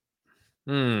them.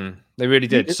 They really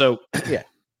did. So, yeah,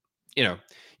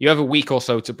 you have a week or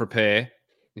so to prepare.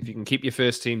 If you can keep your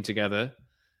first team together,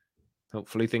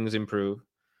 hopefully things improve.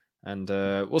 And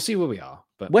we'll see where we are.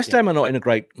 But West Ham are not in a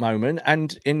great moment,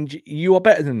 and you are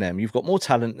better than them. You've got more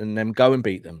talent than them. Go and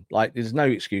beat them. Like, there's no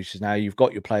excuses now. You've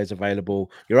got your players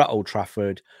available. You're at Old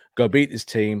Trafford. Go beat this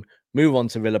team. Move on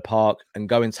to Villa Park and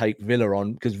go and take Villa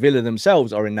on, because Villa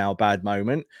themselves are in now a bad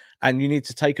moment, and you need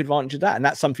to take advantage of that. And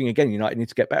that's something, again, United need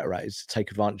to get better at, is to take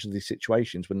advantage of these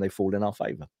situations when they fall in our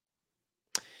favour.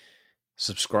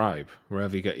 Subscribe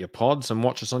wherever you get your pods and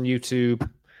watch us on YouTube.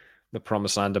 The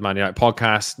Promised Land of Man United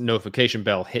podcast, notification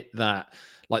bell, hit that,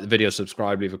 like the video,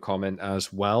 subscribe, leave a comment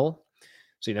as well,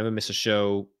 so you never miss a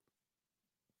show.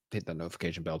 Hit that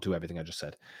notification bell, do everything I just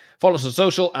said. Follow us on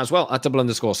social as well, at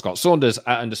 @_Scott Saunders,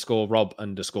 at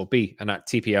 @Rob_B, and at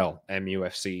TPL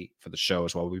MUFC for the show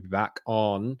as well. We'll be back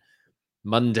on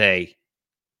Monday,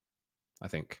 I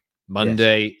think.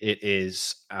 Monday, yes. It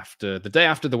is the day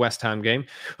after the West Ham game.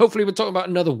 Hopefully we'll talk about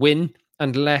another win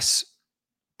and less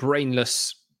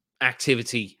brainless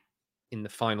activity in the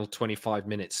final 25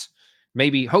 minutes.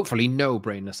 Maybe, hopefully, no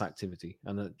brainless activity,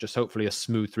 and just hopefully a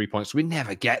smooth 3 points. We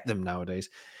never get them nowadays.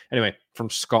 Anyway, from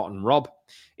Scott and Rob,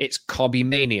 it's Kobbie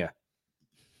Mania.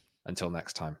 Until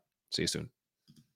next time, see you soon.